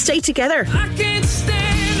fight to stay together. I can't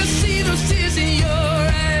stand to see those tears in your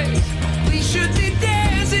eyes. We should be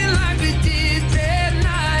dancing like we did that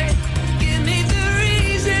night. Give me the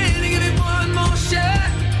reason, give it one more shot,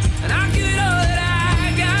 and I'll give it all that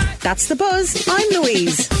I got. That's The Buzz. I'm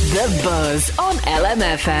Louise. The Buzz on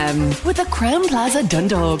LMFM with the Crown Plaza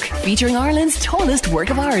Dundalk, featuring Ireland's tallest work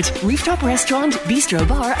of art, rooftop restaurant, bistro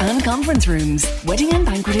bar and conference rooms, wedding and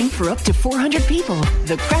banqueting for up to 400 people.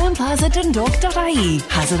 The Crown Plaza Dundalk.ie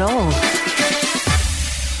has it all.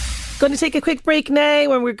 Going to take a quick break now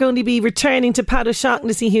when we're going to be returning to Pat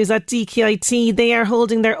O'Shaughnessy, who's at DKIT. They are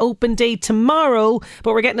holding their open day tomorrow,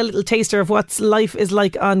 but we're getting a little taster of what life is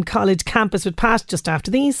like on college campus with Pat just after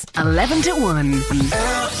these. 11 to 1.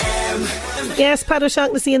 Yes, Pat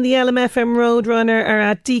O'Shaughnessy and the LMFM Roadrunner are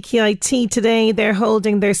at DKIT today. They're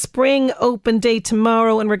holding their spring open day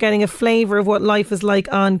tomorrow and we're getting a flavour of what life is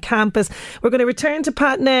like on campus. We're going to return to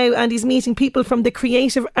Pat now and he's meeting people from the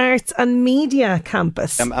Creative Arts and Media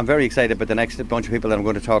campus. I'm very excited about the next bunch of people that I'm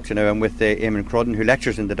going to talk to now. I'm with Eamon Crudden, who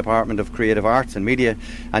lectures in the Department of Creative Arts and Media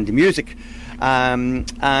and Music.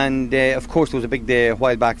 Of course there was a big day a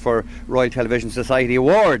while back for Royal Television Society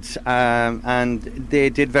Awards, and they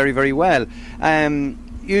did very, very well.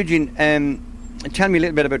 Eugene, tell me a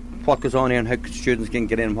little bit about what goes on here and how students can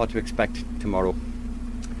get in and what to expect tomorrow.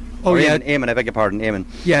 Eamon, I beg your pardon, Eamon.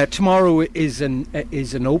 Yeah, tomorrow is an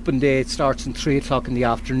open day. It starts at 3 o'clock in the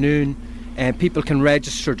afternoon. People can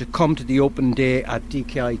register to come to the open day at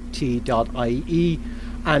dkit.ie.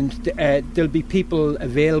 And there'll be people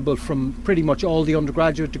available from pretty much all the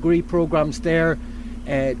undergraduate degree programmes there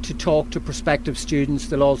to talk to prospective students.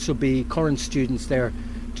 There'll also be current students there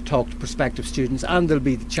to talk to prospective students, and there'll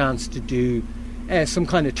be the chance to do some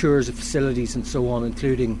kind of tours of facilities and so on,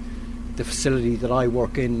 including the facility that I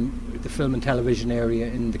work in, the film and television area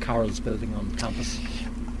in the Carrolls building on campus.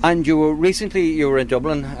 And you were in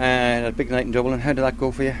Dublin, a big night in Dublin. How did that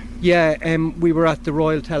go for you? Yeah, we were at the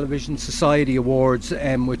Royal Television Society Awards,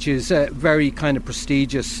 which is a very kind of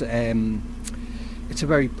prestigious. It's a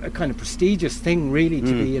very kind of prestigious thing, really,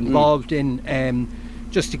 to be involved in.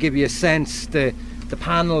 Just to give you a sense, the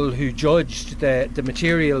panel who judged the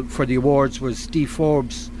material for the awards was Dee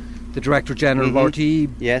Forbes, the Director General of RTE,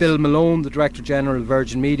 yes. Bill Malone, the Director General of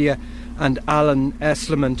Virgin Media, and Alan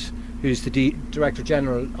Eslement, who's the Director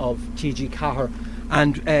General of TG Cahir.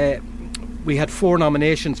 And we had 4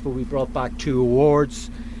 nominations, but we brought back 2 awards.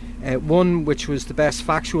 One which was the Best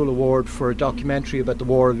Factual Award for a documentary about the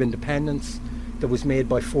War of Independence that was made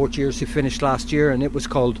by 4th years who finished last year, and it was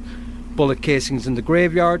called Bullet Casings in the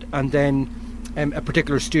Graveyard. And then a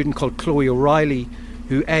particular student called Chloe O'Reilly,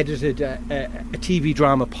 who edited a TV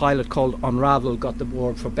drama pilot called Unravel, got the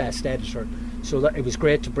award for Best Editor. So that it was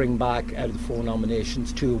great to bring back, out of the 4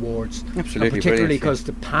 nominations, 2 awards. Absolutely, and particularly because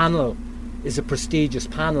the panel is a prestigious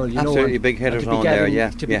panel, you absolutely, know. Big hitters on there,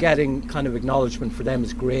 yeah. To be getting kind of acknowledgement for them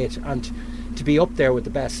is great, and to be up there with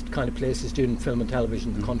the best kind of places doing film and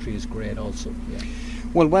television in the country is great also. Yeah.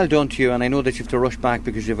 Well done to you, and I know that you have to rush back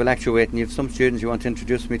because you have a lecture waiting. You have some students you want to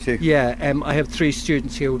introduce me to. Yeah, I have 3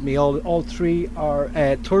 students here with me. All 3 are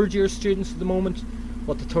third year students at the moment.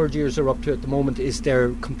 What the third years are up to at the moment is they're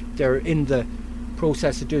in the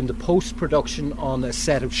process of doing the post-production on a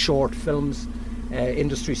set of short films,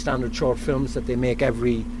 industry standard short films that they make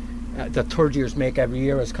every that third years make every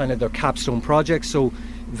year as kind of their capstone project. So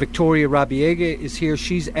Victoria Rabiega is here.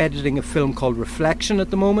 She's editing a film called Reflection at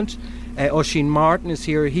the moment. Oisin Martin is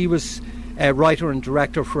here. He was a writer and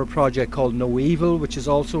director for a project called No Evil, which is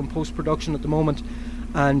also in post-production at the moment.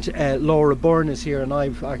 And Laura Byrne is here, and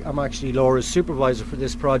I'm actually Laura's supervisor for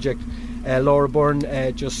this project. Laura Byrne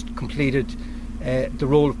just completed the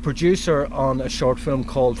role of producer on a short film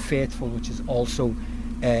called Faithful, which is also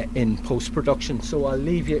in post-production. So I'll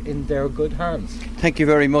leave you in their good hands. Thank you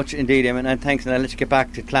very much indeed, Eamon, and thanks, and I'll let you get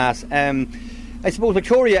back to class. I suppose,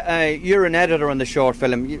 Victoria, you're an editor on the short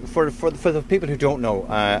film. For the people who don't know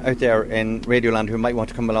out there in Radioland who might want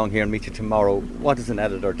to come along here and meet you tomorrow, what does an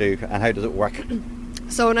editor do and how does it work?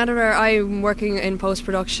 So an editor, I'm working in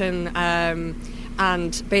post-production,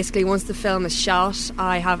 and basically once the film is shot,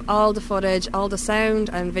 I have all the footage, all the sound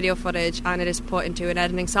and video footage, and it is put into an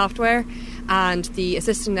editing software. And the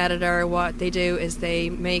assistant editor, what they do is they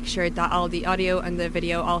make sure that all the audio and the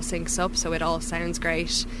video all syncs up, so it all sounds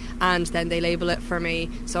great, and then they label it for me,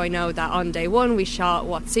 so I know that on day one we shot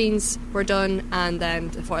what scenes were done, and then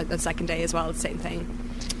for the second day as well, the same thing.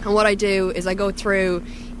 And what I do is I go through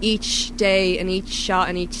each day and each shot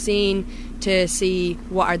and each scene to see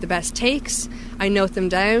what are the best takes. I note them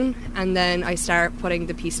down, and then I start putting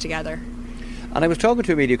the piece together. And I was talking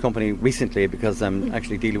to a media company recently, because I'm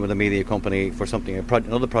actually dealing with a media company for something,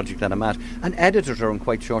 another project that I'm at, and editors are in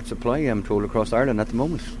quite short supply, I'm told, across Ireland at the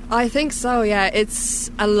moment. I think so, yeah. It's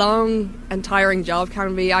a long and tiring job,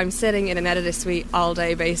 can be. I'm sitting in an editor suite all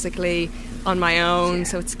day, basically, on my own,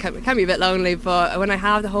 so it can be a bit lonely, but when I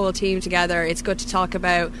have the whole team together, it's good to talk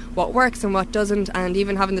about what works and what doesn't, and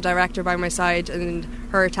even having the director by my side and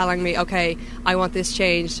her telling me, okay, I want this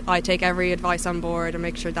changed, I take every advice on board and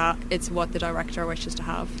make sure that it's what the director wishes to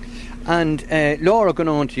have. And Laura, going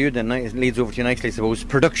on to you then, it leads over to you nicely, I suppose,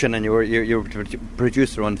 production, and you're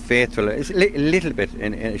producer on Faithful. It's a little bit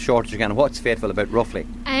in short as you can. What's Faithful about, roughly?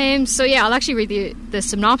 So yeah, I'll actually read the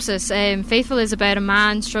synopsis. Faithful is about a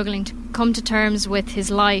man struggling to come to terms with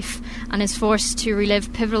his life and is forced to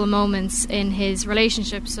relive pivotal moments in his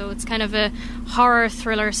relationship. So it's kind of a horror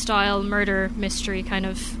thriller style murder mystery kind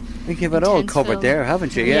of. You've it all covered film there,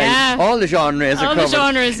 haven't you? Yeah. All the genres are covered. All the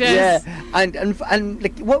genres, yes. Yeah. And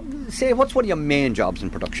like, what's one of your main jobs in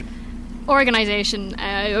production? Organisation.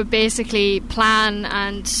 Basically plan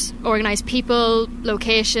and organise people,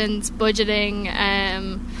 locations,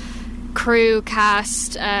 budgeting, crew,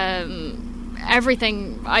 cast,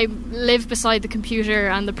 everything. I live beside the computer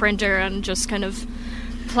and the printer and just kind of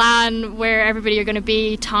plan where everybody are going to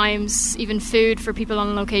be, times, even food for people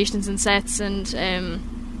on locations and sets, and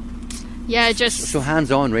just so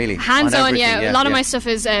hands-on, really. Hands-on, yeah. A lot of my stuff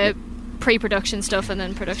is pre-production stuff and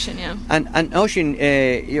then production, yeah. And Oisin,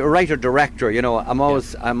 you're a writer-director. You know, I'm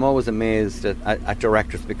always amazed at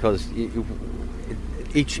directors, because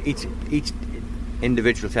each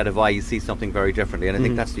individual set of eyes sees something very differently, and I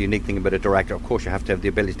think that's the unique thing about a director. Of course, you have to have the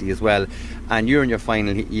ability as well, and you're in your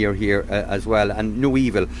final year here as well, and No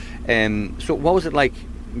Evil. So what was it like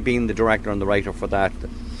being the director and the writer for that?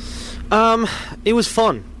 It was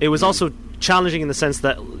fun. It was also challenging in the sense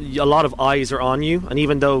that a lot of eyes are on you, and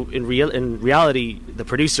even though in reality the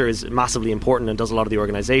producer is massively important and does a lot of the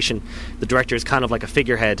organisation, the director is kind of like a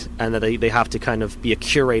figurehead, and that they have to kind of be a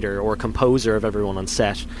curator or a composer of everyone on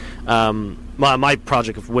set. My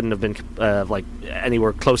project wouldn't have been like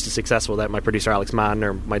anywhere close to successful without my producer Alex Mann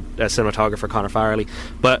or my cinematographer Conor Farrelly.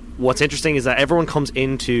 But what's interesting is that everyone comes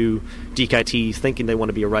into DKIT thinking they want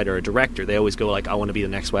to be a writer or a director. They always go like, I want to be the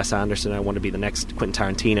next Wes Anderson, I want to be the next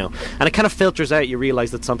Quentin Tarantino, and it kind of filters out. You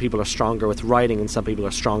realise that some people are stronger with writing and some people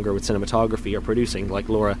are stronger with cinematography or producing, like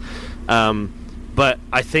Laura. But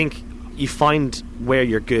I think you find where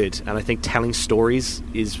you're good, and I think telling stories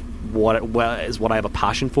is what I have a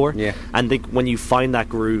passion for. Yeah. And think when you find that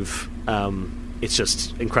groove, it's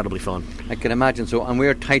just incredibly fun. I can imagine so. And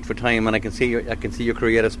we're tight for time, and I can see your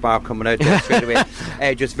creative spark coming out there straight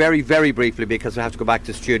away. Just very, very briefly, because I have to go back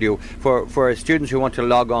to the studio. For students who want to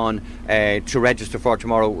log on to register for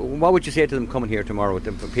tomorrow, what would you say to them coming here tomorrow,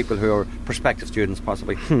 for people who are prospective students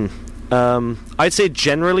possibly? I'd say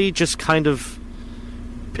generally just kind of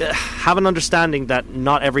have an understanding that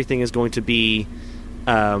not everything is going to be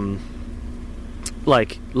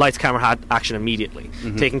like lights, camera, action immediately.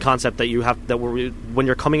 Taking concept that you have when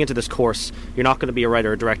you're coming into this course, you're not going to be a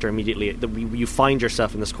writer or director immediately. You find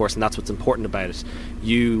yourself in this course, and that's what's important about it.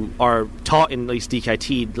 You are taught in at least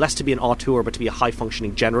DKIT less to be an auteur, but to be a high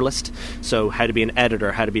functioning generalist. So how to be an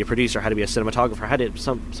editor, how to be a producer, how to be a cinematographer, how to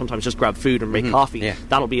sometimes just grab food and make coffee. Yeah.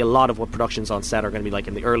 That'll be a lot of what productions on set are going to be like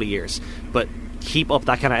in the early years. But keep up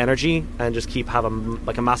that kind of energy and just keep having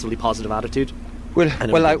like a massively positive attitude.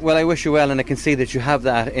 Well, I wish you well, and I can see that you have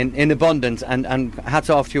that in abundance, and hats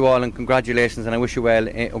off to you all, and congratulations, and I wish you well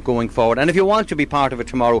going forward. And if you want to be part of it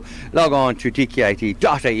tomorrow, log on to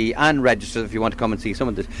dkit.ie and register if you want to come and see some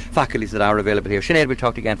of the faculties that are available here. Sinead, we'll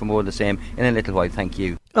talk to you again for more of the same in a little while. Thank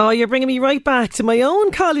you. Oh, you're bringing me right back to my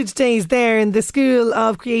own college days there in the School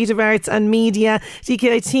of Creative Arts and Media.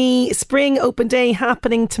 DKIT Spring Open Day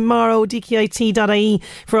happening tomorrow. dkit.ie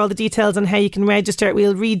for all the details on how you can register.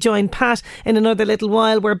 We'll rejoin Pat in another little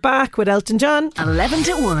while. We're back with Elton John. 11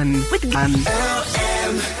 to 1 with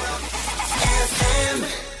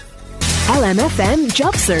LMFM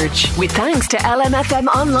Job Search with thanks to LMFM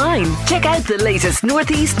Online. Check out the latest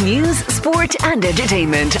Northeast news, sport and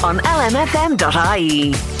entertainment on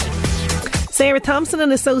lmfm.ie. Sarah Thompson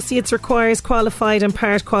and Associates requires qualified and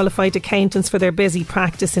part qualified accountants for their busy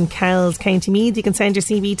practice in Kells, County Meath. You can send your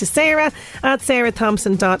CV to Sarah at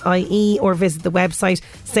sarathompson.ie or visit the website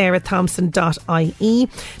sarathompson.ie.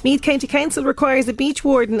 Meath County Council requires a beach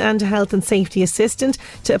warden and a health and safety assistant.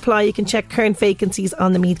 To apply, you can check current vacancies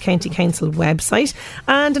on the Meath County Council website.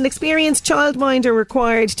 And an experienced childminder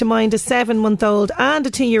required to mind a 7-month-old and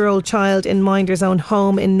a 2-year-old child in Minder's Own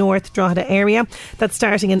Home in North Drogheda area. That's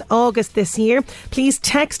starting in August this year. Please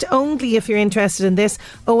text only if you're interested in this.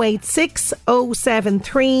 086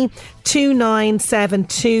 073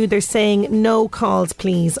 2972. They're saying no calls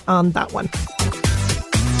please on that one.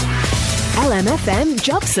 LMFM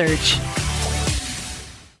Job Search.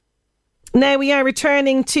 Now we are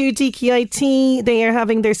returning to DKIT. They are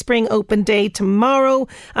having their Spring Open Day tomorrow,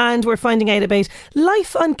 and we're finding out about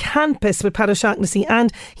life on campus with Pat O'Shaughnessy,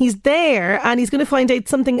 and he's there and he's going to find out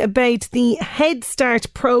something about the Head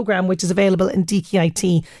Start programme which is available in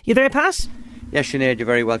DKIT. You there, Pat? Yes, Sinead, you're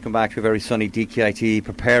very welcome back to a very sunny DKIT,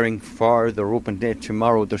 preparing for their open day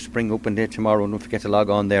tomorrow, their Spring Open Day tomorrow. And don't forget to log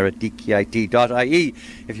on there at dkit.ie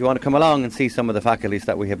if you want to come along and see some of the faculties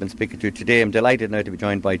that we have been speaking to today. I'm delighted now to be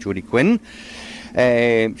joined by Jodie Quinn.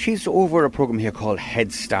 She's over a programme here called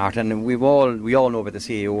Head Start, and we all know about the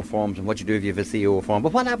CEO forms and what you do if you have a CEO form.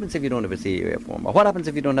 But what happens if you don't have a CEO form? Or what happens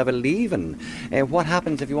if you don't have a leave-in? What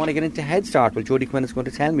happens if you want to get into Head Start? Well, Jodie Quinn is going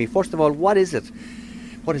to tell me. First of all, what is it?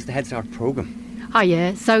 What is the Head Start programme?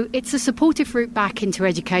 Hiya. So it's a supportive route back into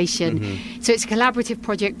education. Mm-hmm. So it's a collaborative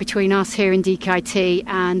project between us here in DKIT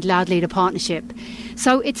and Loud Leader Partnership.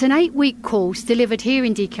 So it's an 8-week course delivered here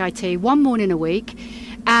in DKIT, one morning a week,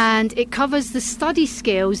 and it covers the study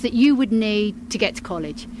skills that you would need to get to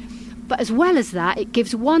college. But as well as that, it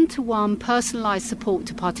gives one-to-one personalised support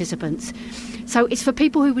to participants. So it's for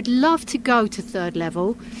people who would love to go to third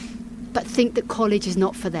level but think that college is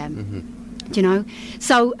not for them. Mm-hmm. You know,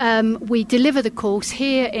 so we deliver the course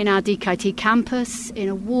here in our DKIT campus in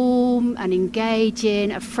a warm and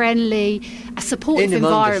engaging, a friendly, a supportive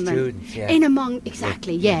environment. The students, yeah. In among,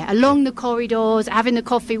 exactly, yeah. Along the corridors, having the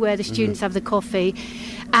coffee where the students have the coffee.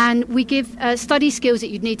 And we give study skills that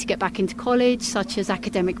you'd need to get back into college, such as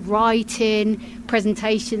academic writing,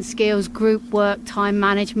 presentation skills, group work, time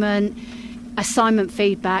management, assignment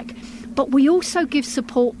feedback. But we also give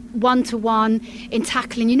support one-to-one in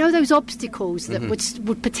tackling, you know, those obstacles that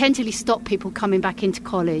would potentially stop people coming back into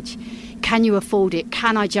college. Can you afford it?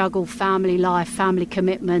 Can I juggle family life, family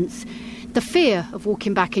commitments? The fear of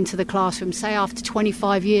walking back into the classroom, say after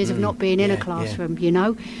 25 years of not being in a classroom, you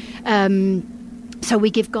know. So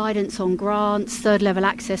we give guidance on grants, third level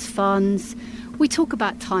access funds. We talk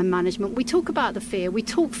about time management. We talk about the fear. We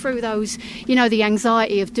talk through those, you know, the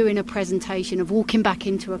anxiety of doing a presentation, of walking back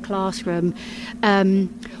into a classroom.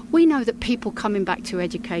 We know that people coming back to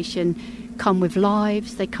education come with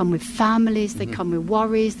lives, they come with families, they come with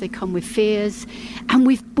worries, they come with fears, and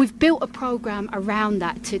we've built a programme around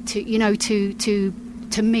that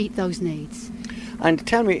to meet those needs. And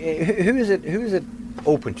tell me, who is it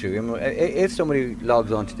open to? I mean, if somebody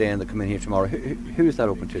logs on today and they come in here tomorrow, who is that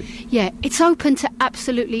open to? Yeah, it's open to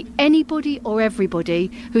absolutely anybody or everybody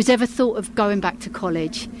who's ever thought of going back to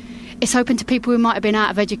college. It's open to people who might have been out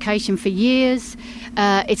of education for years.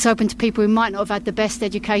 It's open to people who might not have had the best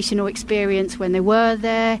educational experience when they were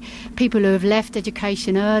there, people who have left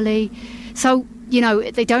education early. So, you know,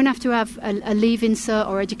 they don't have to have a leave insert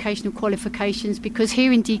or educational qualifications, because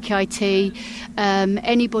here in DKIT,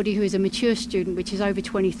 anybody who is a mature student, which is over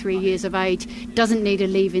 23 years of age, doesn't need a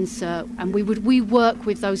leave insert. And we work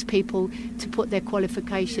with those people to put their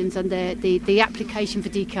qualifications and the application for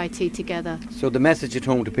DKIT together. So the message at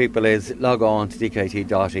home to people is log on to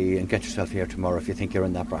dkit.ie and get yourself here tomorrow if you think you're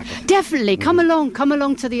in that bracket. Definitely. Come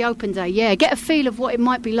along to the open day. Yeah, get a feel of what it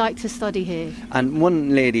might be like to study here. And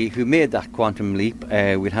one lady who made that quantum leap leap.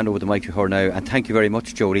 We'll hand over the mic to her now, and thank you very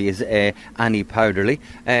much, Jodie, is Annie Powderly.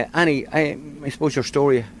 Annie, I suppose your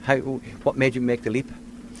story, what made you make the leap?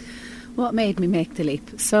 What made me make the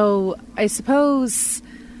leap? So I suppose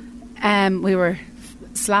we were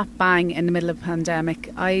slap bang in the middle of a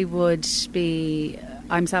pandemic. I'm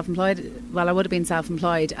self-employed. Well, I would have been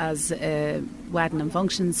self-employed as a wedding and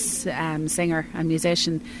functions singer and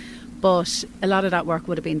musician, but a lot of that work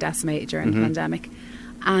would have been decimated during the pandemic.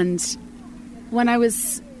 And when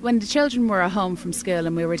the children were at home from school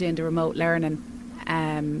and we were doing the remote learning,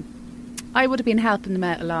 I would have been helping them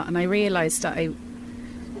out a lot, and I realised that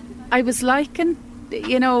I was liking,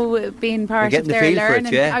 being part of their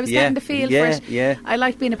learning. I was getting the feel for it. Yeah. I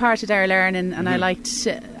liked being a part of their learning, and I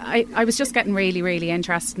was just getting really, really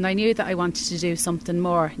interested, and I knew that I wanted to do something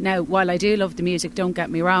more. Now, while I do love the music, don't get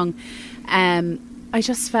me wrong, I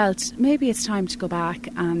just felt maybe it's time to go back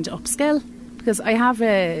and upskill, because I have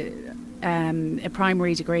a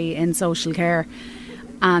primary degree in social care,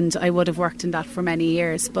 and I would have worked in that for many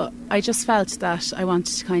years, but I just felt that I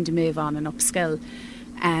wanted to kind of move on and upskill.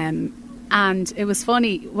 And it was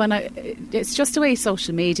funny it's just the way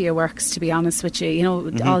social media works, to be honest with you,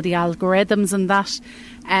 all the algorithms and that.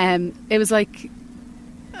 It was like,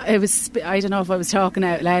 I don't know if I was talking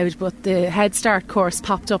out loud, but the Head Start course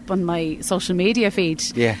popped up on my social media feed.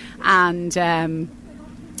 Yeah. And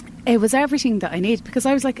it was everything that I needed, because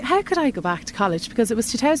I was like, how could I go back to college? Because it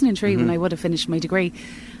was 2003 when I would have finished my degree.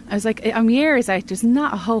 I was like, I'm years out, there's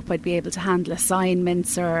not a hope I'd be able to handle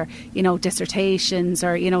assignments or, dissertations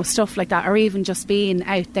or, stuff like that, or even just being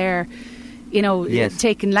out there,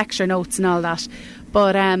 taking lecture notes and all that.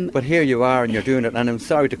 But here you are, and you're doing it, and I'm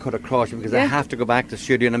sorry to cut across you, because I have to go back to the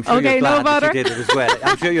studio, and I'm sure you're glad that you did it as well.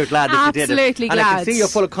 I'm sure you're glad that you did it. Absolutely glad. And I can see you're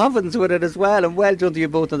full of confidence with it as well, and well done to you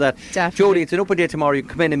both on that. Definitely. Jodie, it's an open day tomorrow. You can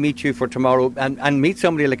come in and meet you for tomorrow, and meet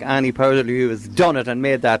somebody like Annie Powderly, who has done it and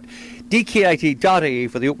made that. DKIT.ie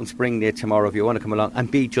for the Open Spring Day tomorrow if you want to come along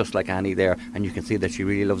and be just like Annie there, and you can see that she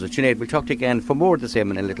really loves it. Sinead, we'll talk to you again for more of the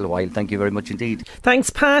same in a little while. Thank you very much indeed. Thanks,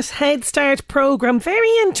 Pat. Head Start programme,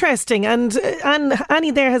 very interesting, and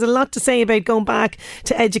Annie there has a lot to say about going back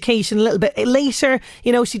to education a little bit later.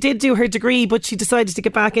 She did do her degree, but she decided to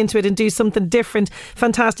get back into it and do something different.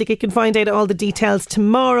 Fantastic. You can find out all the details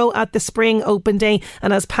tomorrow at the Spring Open Day,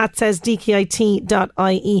 and as Pat says,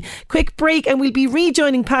 DKIT.ie. Quick break, and we'll be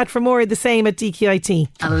rejoining Pat for more of the same at DKIT.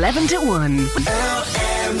 11 to 1.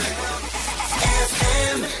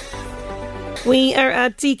 We are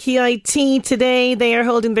at DKIT today. They are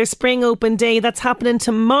holding their Spring Open Day. That's happening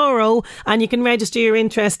tomorrow, and you can register your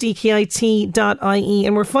interest, DKIT.ie.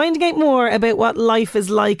 And we're finding out more about what life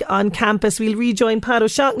is like on campus. We'll rejoin Pat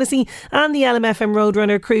O'Shaughnessy and the LMFM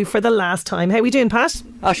Roadrunner crew for the last time. How are we doing, Pat?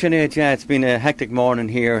 Sinead, it's been a hectic morning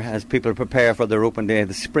here as people prepare for their Open Day,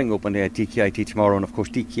 the Spring Open Day at DKIT tomorrow, and of course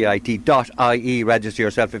DKIT.ie. Register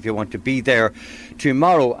yourself if you want to be there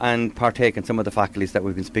tomorrow and partake in some of the faculties that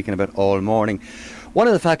we've been speaking about all morning. One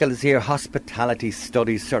of the faculties here, Hospitality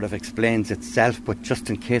Studies, sort of explains itself, but just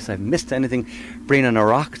in case I've missed anything, Bríona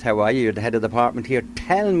O'Rourke, how are you? You're the head of the department here.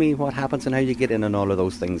 Tell me what happens and how you get in and all of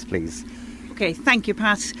those things, please. Okay, thank you,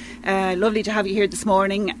 Pat. Lovely to have you here this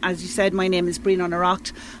morning. As you said, my name is Bríona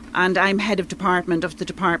O'Rourke, and I'm head of department of the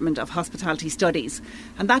Department of Hospitality Studies.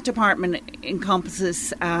 And that department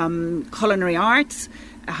encompasses culinary arts,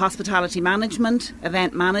 hospitality management,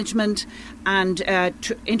 event management, and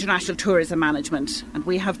international tourism management. And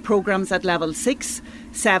we have programmes at level 6,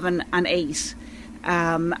 7 and 8.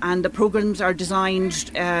 And the programmes are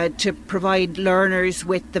designed to provide learners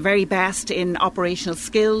with the very best in operational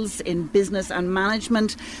skills, in business and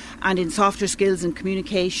management, and in softer skills in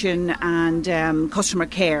communication and customer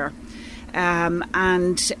care.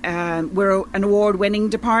 And we're an award-winning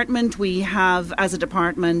department. We have, as a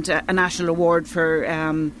department, a national award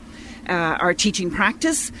for our teaching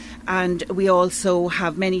practice, and we also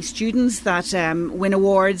have many students that win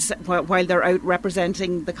awards while they're out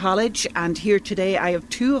representing the college. And here today I have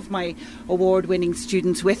two of my award-winning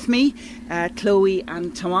students with me, Chloe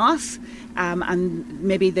and Tomas. And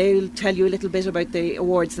maybe they'll tell you a little bit about the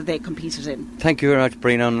awards that they competed in. Thank you very much,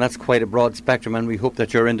 Bríona, and that's quite a broad spectrum, and we hope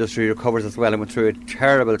that your industry recovers as well. I went through a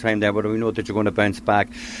terrible time there, but we know that you're going to bounce back.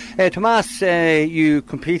 Tomas, you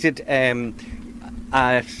competed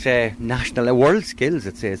at National World Skills,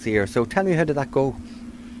 it says here, so tell me, how did that go?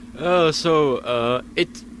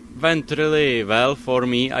 It went really well for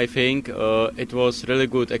me, I think. It was really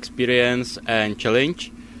good experience and challenge.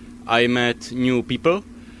 I met new people,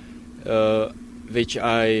 which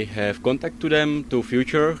I have contact to them to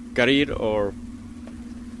future career or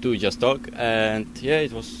to just talk, and yeah,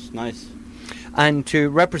 it was nice. And to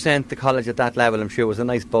represent the college at that level, I'm sure, was a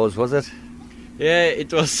nice buzz, was it? Yeah,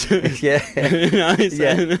 it was yeah. nice.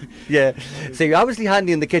 Yeah. Yeah. So you're obviously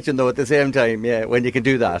handy in the kitchen though at the same time, yeah, when you can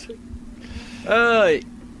do that.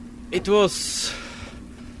 It was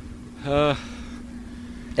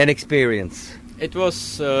an experience. It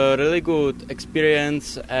was a really good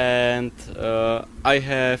experience, and I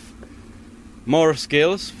have more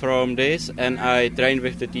skills from this, and I trained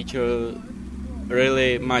with the teacher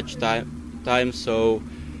really much time, so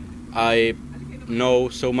I know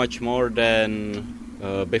so much more than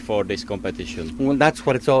before this competition. Well, that's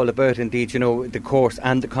what it's all about indeed, you know, the course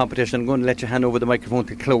and the competition. I'm going to let you hand over the microphone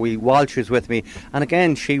to Chloe Walsh, who's with me, and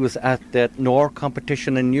again she was at the NOR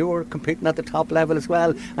competition and you were competing at the top level as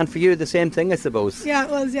well, and for you the same thing I suppose. Yeah, it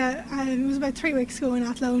was, it was about 3 weeks ago in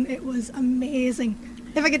Athlone. It was amazing.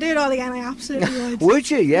 If I could do it all again, I absolutely would.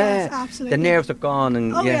 Would you? Yeah. Yes, absolutely. The nerves are gone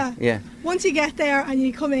and yeah. Once you get there and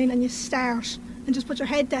you come in and you start and just put your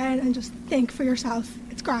head down and just think for yourself,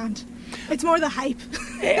 it's grand. It's more the hype.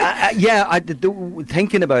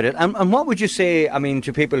 Thinking about it. And what would you say, I mean,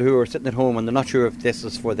 to people who are sitting at home and they're not sure if this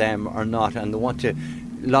is for them or not and they want to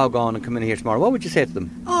log on and come in here tomorrow, what would you say to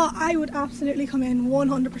them? Oh, I would absolutely come in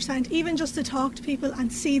 100%, even just to talk to people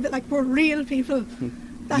and see that like we're real people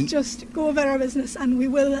that just go about our business, and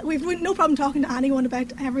we've no problem talking to anyone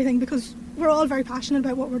about everything because we're all very passionate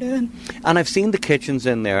about what we're doing. And I've seen the kitchens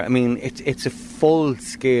in there. I mean, it's a full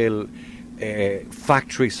scale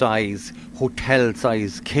factory size, hotel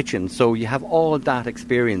size kitchen, so you have all that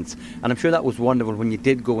experience, and I'm sure that was wonderful when you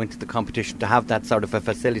did go into the competition to have that sort of a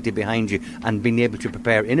facility behind you and being able to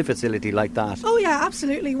prepare in a facility like that. Oh yeah,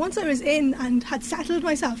 absolutely. Once I was in and had settled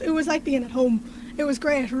myself, it was like being at home. It was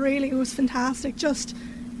great, really. It was fantastic. Just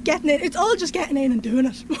getting in. It's all just getting in and doing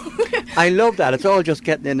it. I love that. It's all just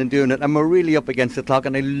getting in and doing it. And we're really up against the clock,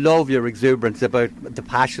 and I love your exuberance about the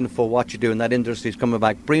passion for what you do, and that industry's coming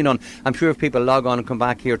back. Briannon, I'm sure if people log on and come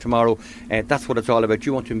back here tomorrow, that's what it's all about.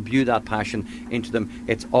 You want to imbue that passion into them.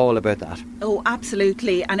 It's all about that. Oh,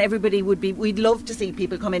 absolutely. And everybody we'd love to see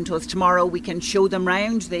people come into us tomorrow. We can show them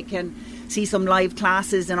round. They can see some live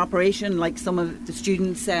classes in operation, like some of the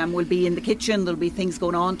students will be in the kitchen. There'll be things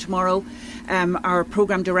going on tomorrow. Our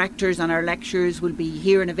programme directors and our lecturers will be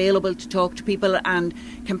here and available to talk to people and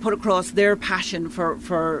can put across their passion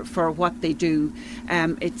for what they do.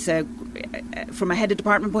 It's from a head of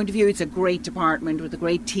department point of view, it's a great department with a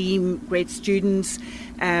great team, great students,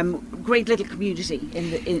 great little community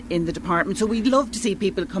in the department. So we'd love to see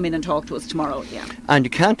people come in and talk to us tomorrow. Yeah. And you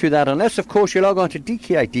can't do that unless, of course, you log on to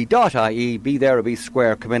dkit.ie, be there or be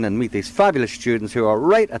square, come in and meet these fabulous students who are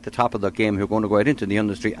right at the top of their game, who are going to go out into the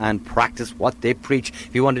industry and practice what they preach.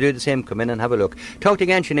 If you want to do the same, come in and have a look. Talk to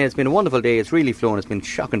you again, Sinead. It's been a wonderful day. It's really flown. It's been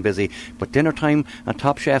shocking busy. But dinner time and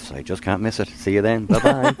Top Chefs, I just can't miss it. See you then.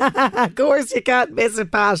 Bye-bye. Of course you can't miss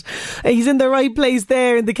it, Pat. He's in the right place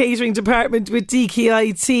there in the catering department with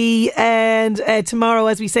DKIT. And tomorrow,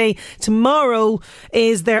 as we say, tomorrow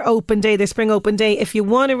is their open day, their spring open day. If you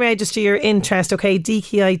want to register your interest, okay,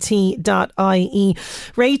 dkit.ie.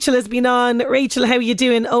 Rachel has been on. Rachel, how are you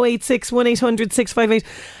doing? 086 1800 658.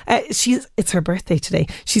 It's her birthday today.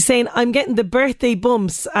 She's saying, I'm getting the birthday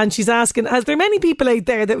bumps, and she's asking, has there many people out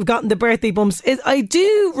there that have gotten the birthday bumps? I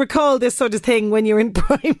do recall this sort of thing when you're in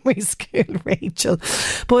primary school, Rachel.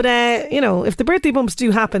 But if the birthday bumps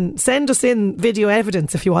do happen, send us in video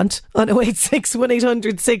evidence if you want on 086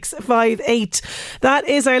 1800 658. That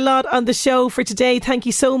is our lot on the show for today. Thank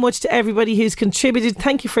you so much to everybody who's contributed.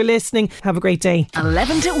 Thank you for listening. Have a great day.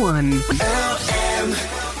 11 to 1.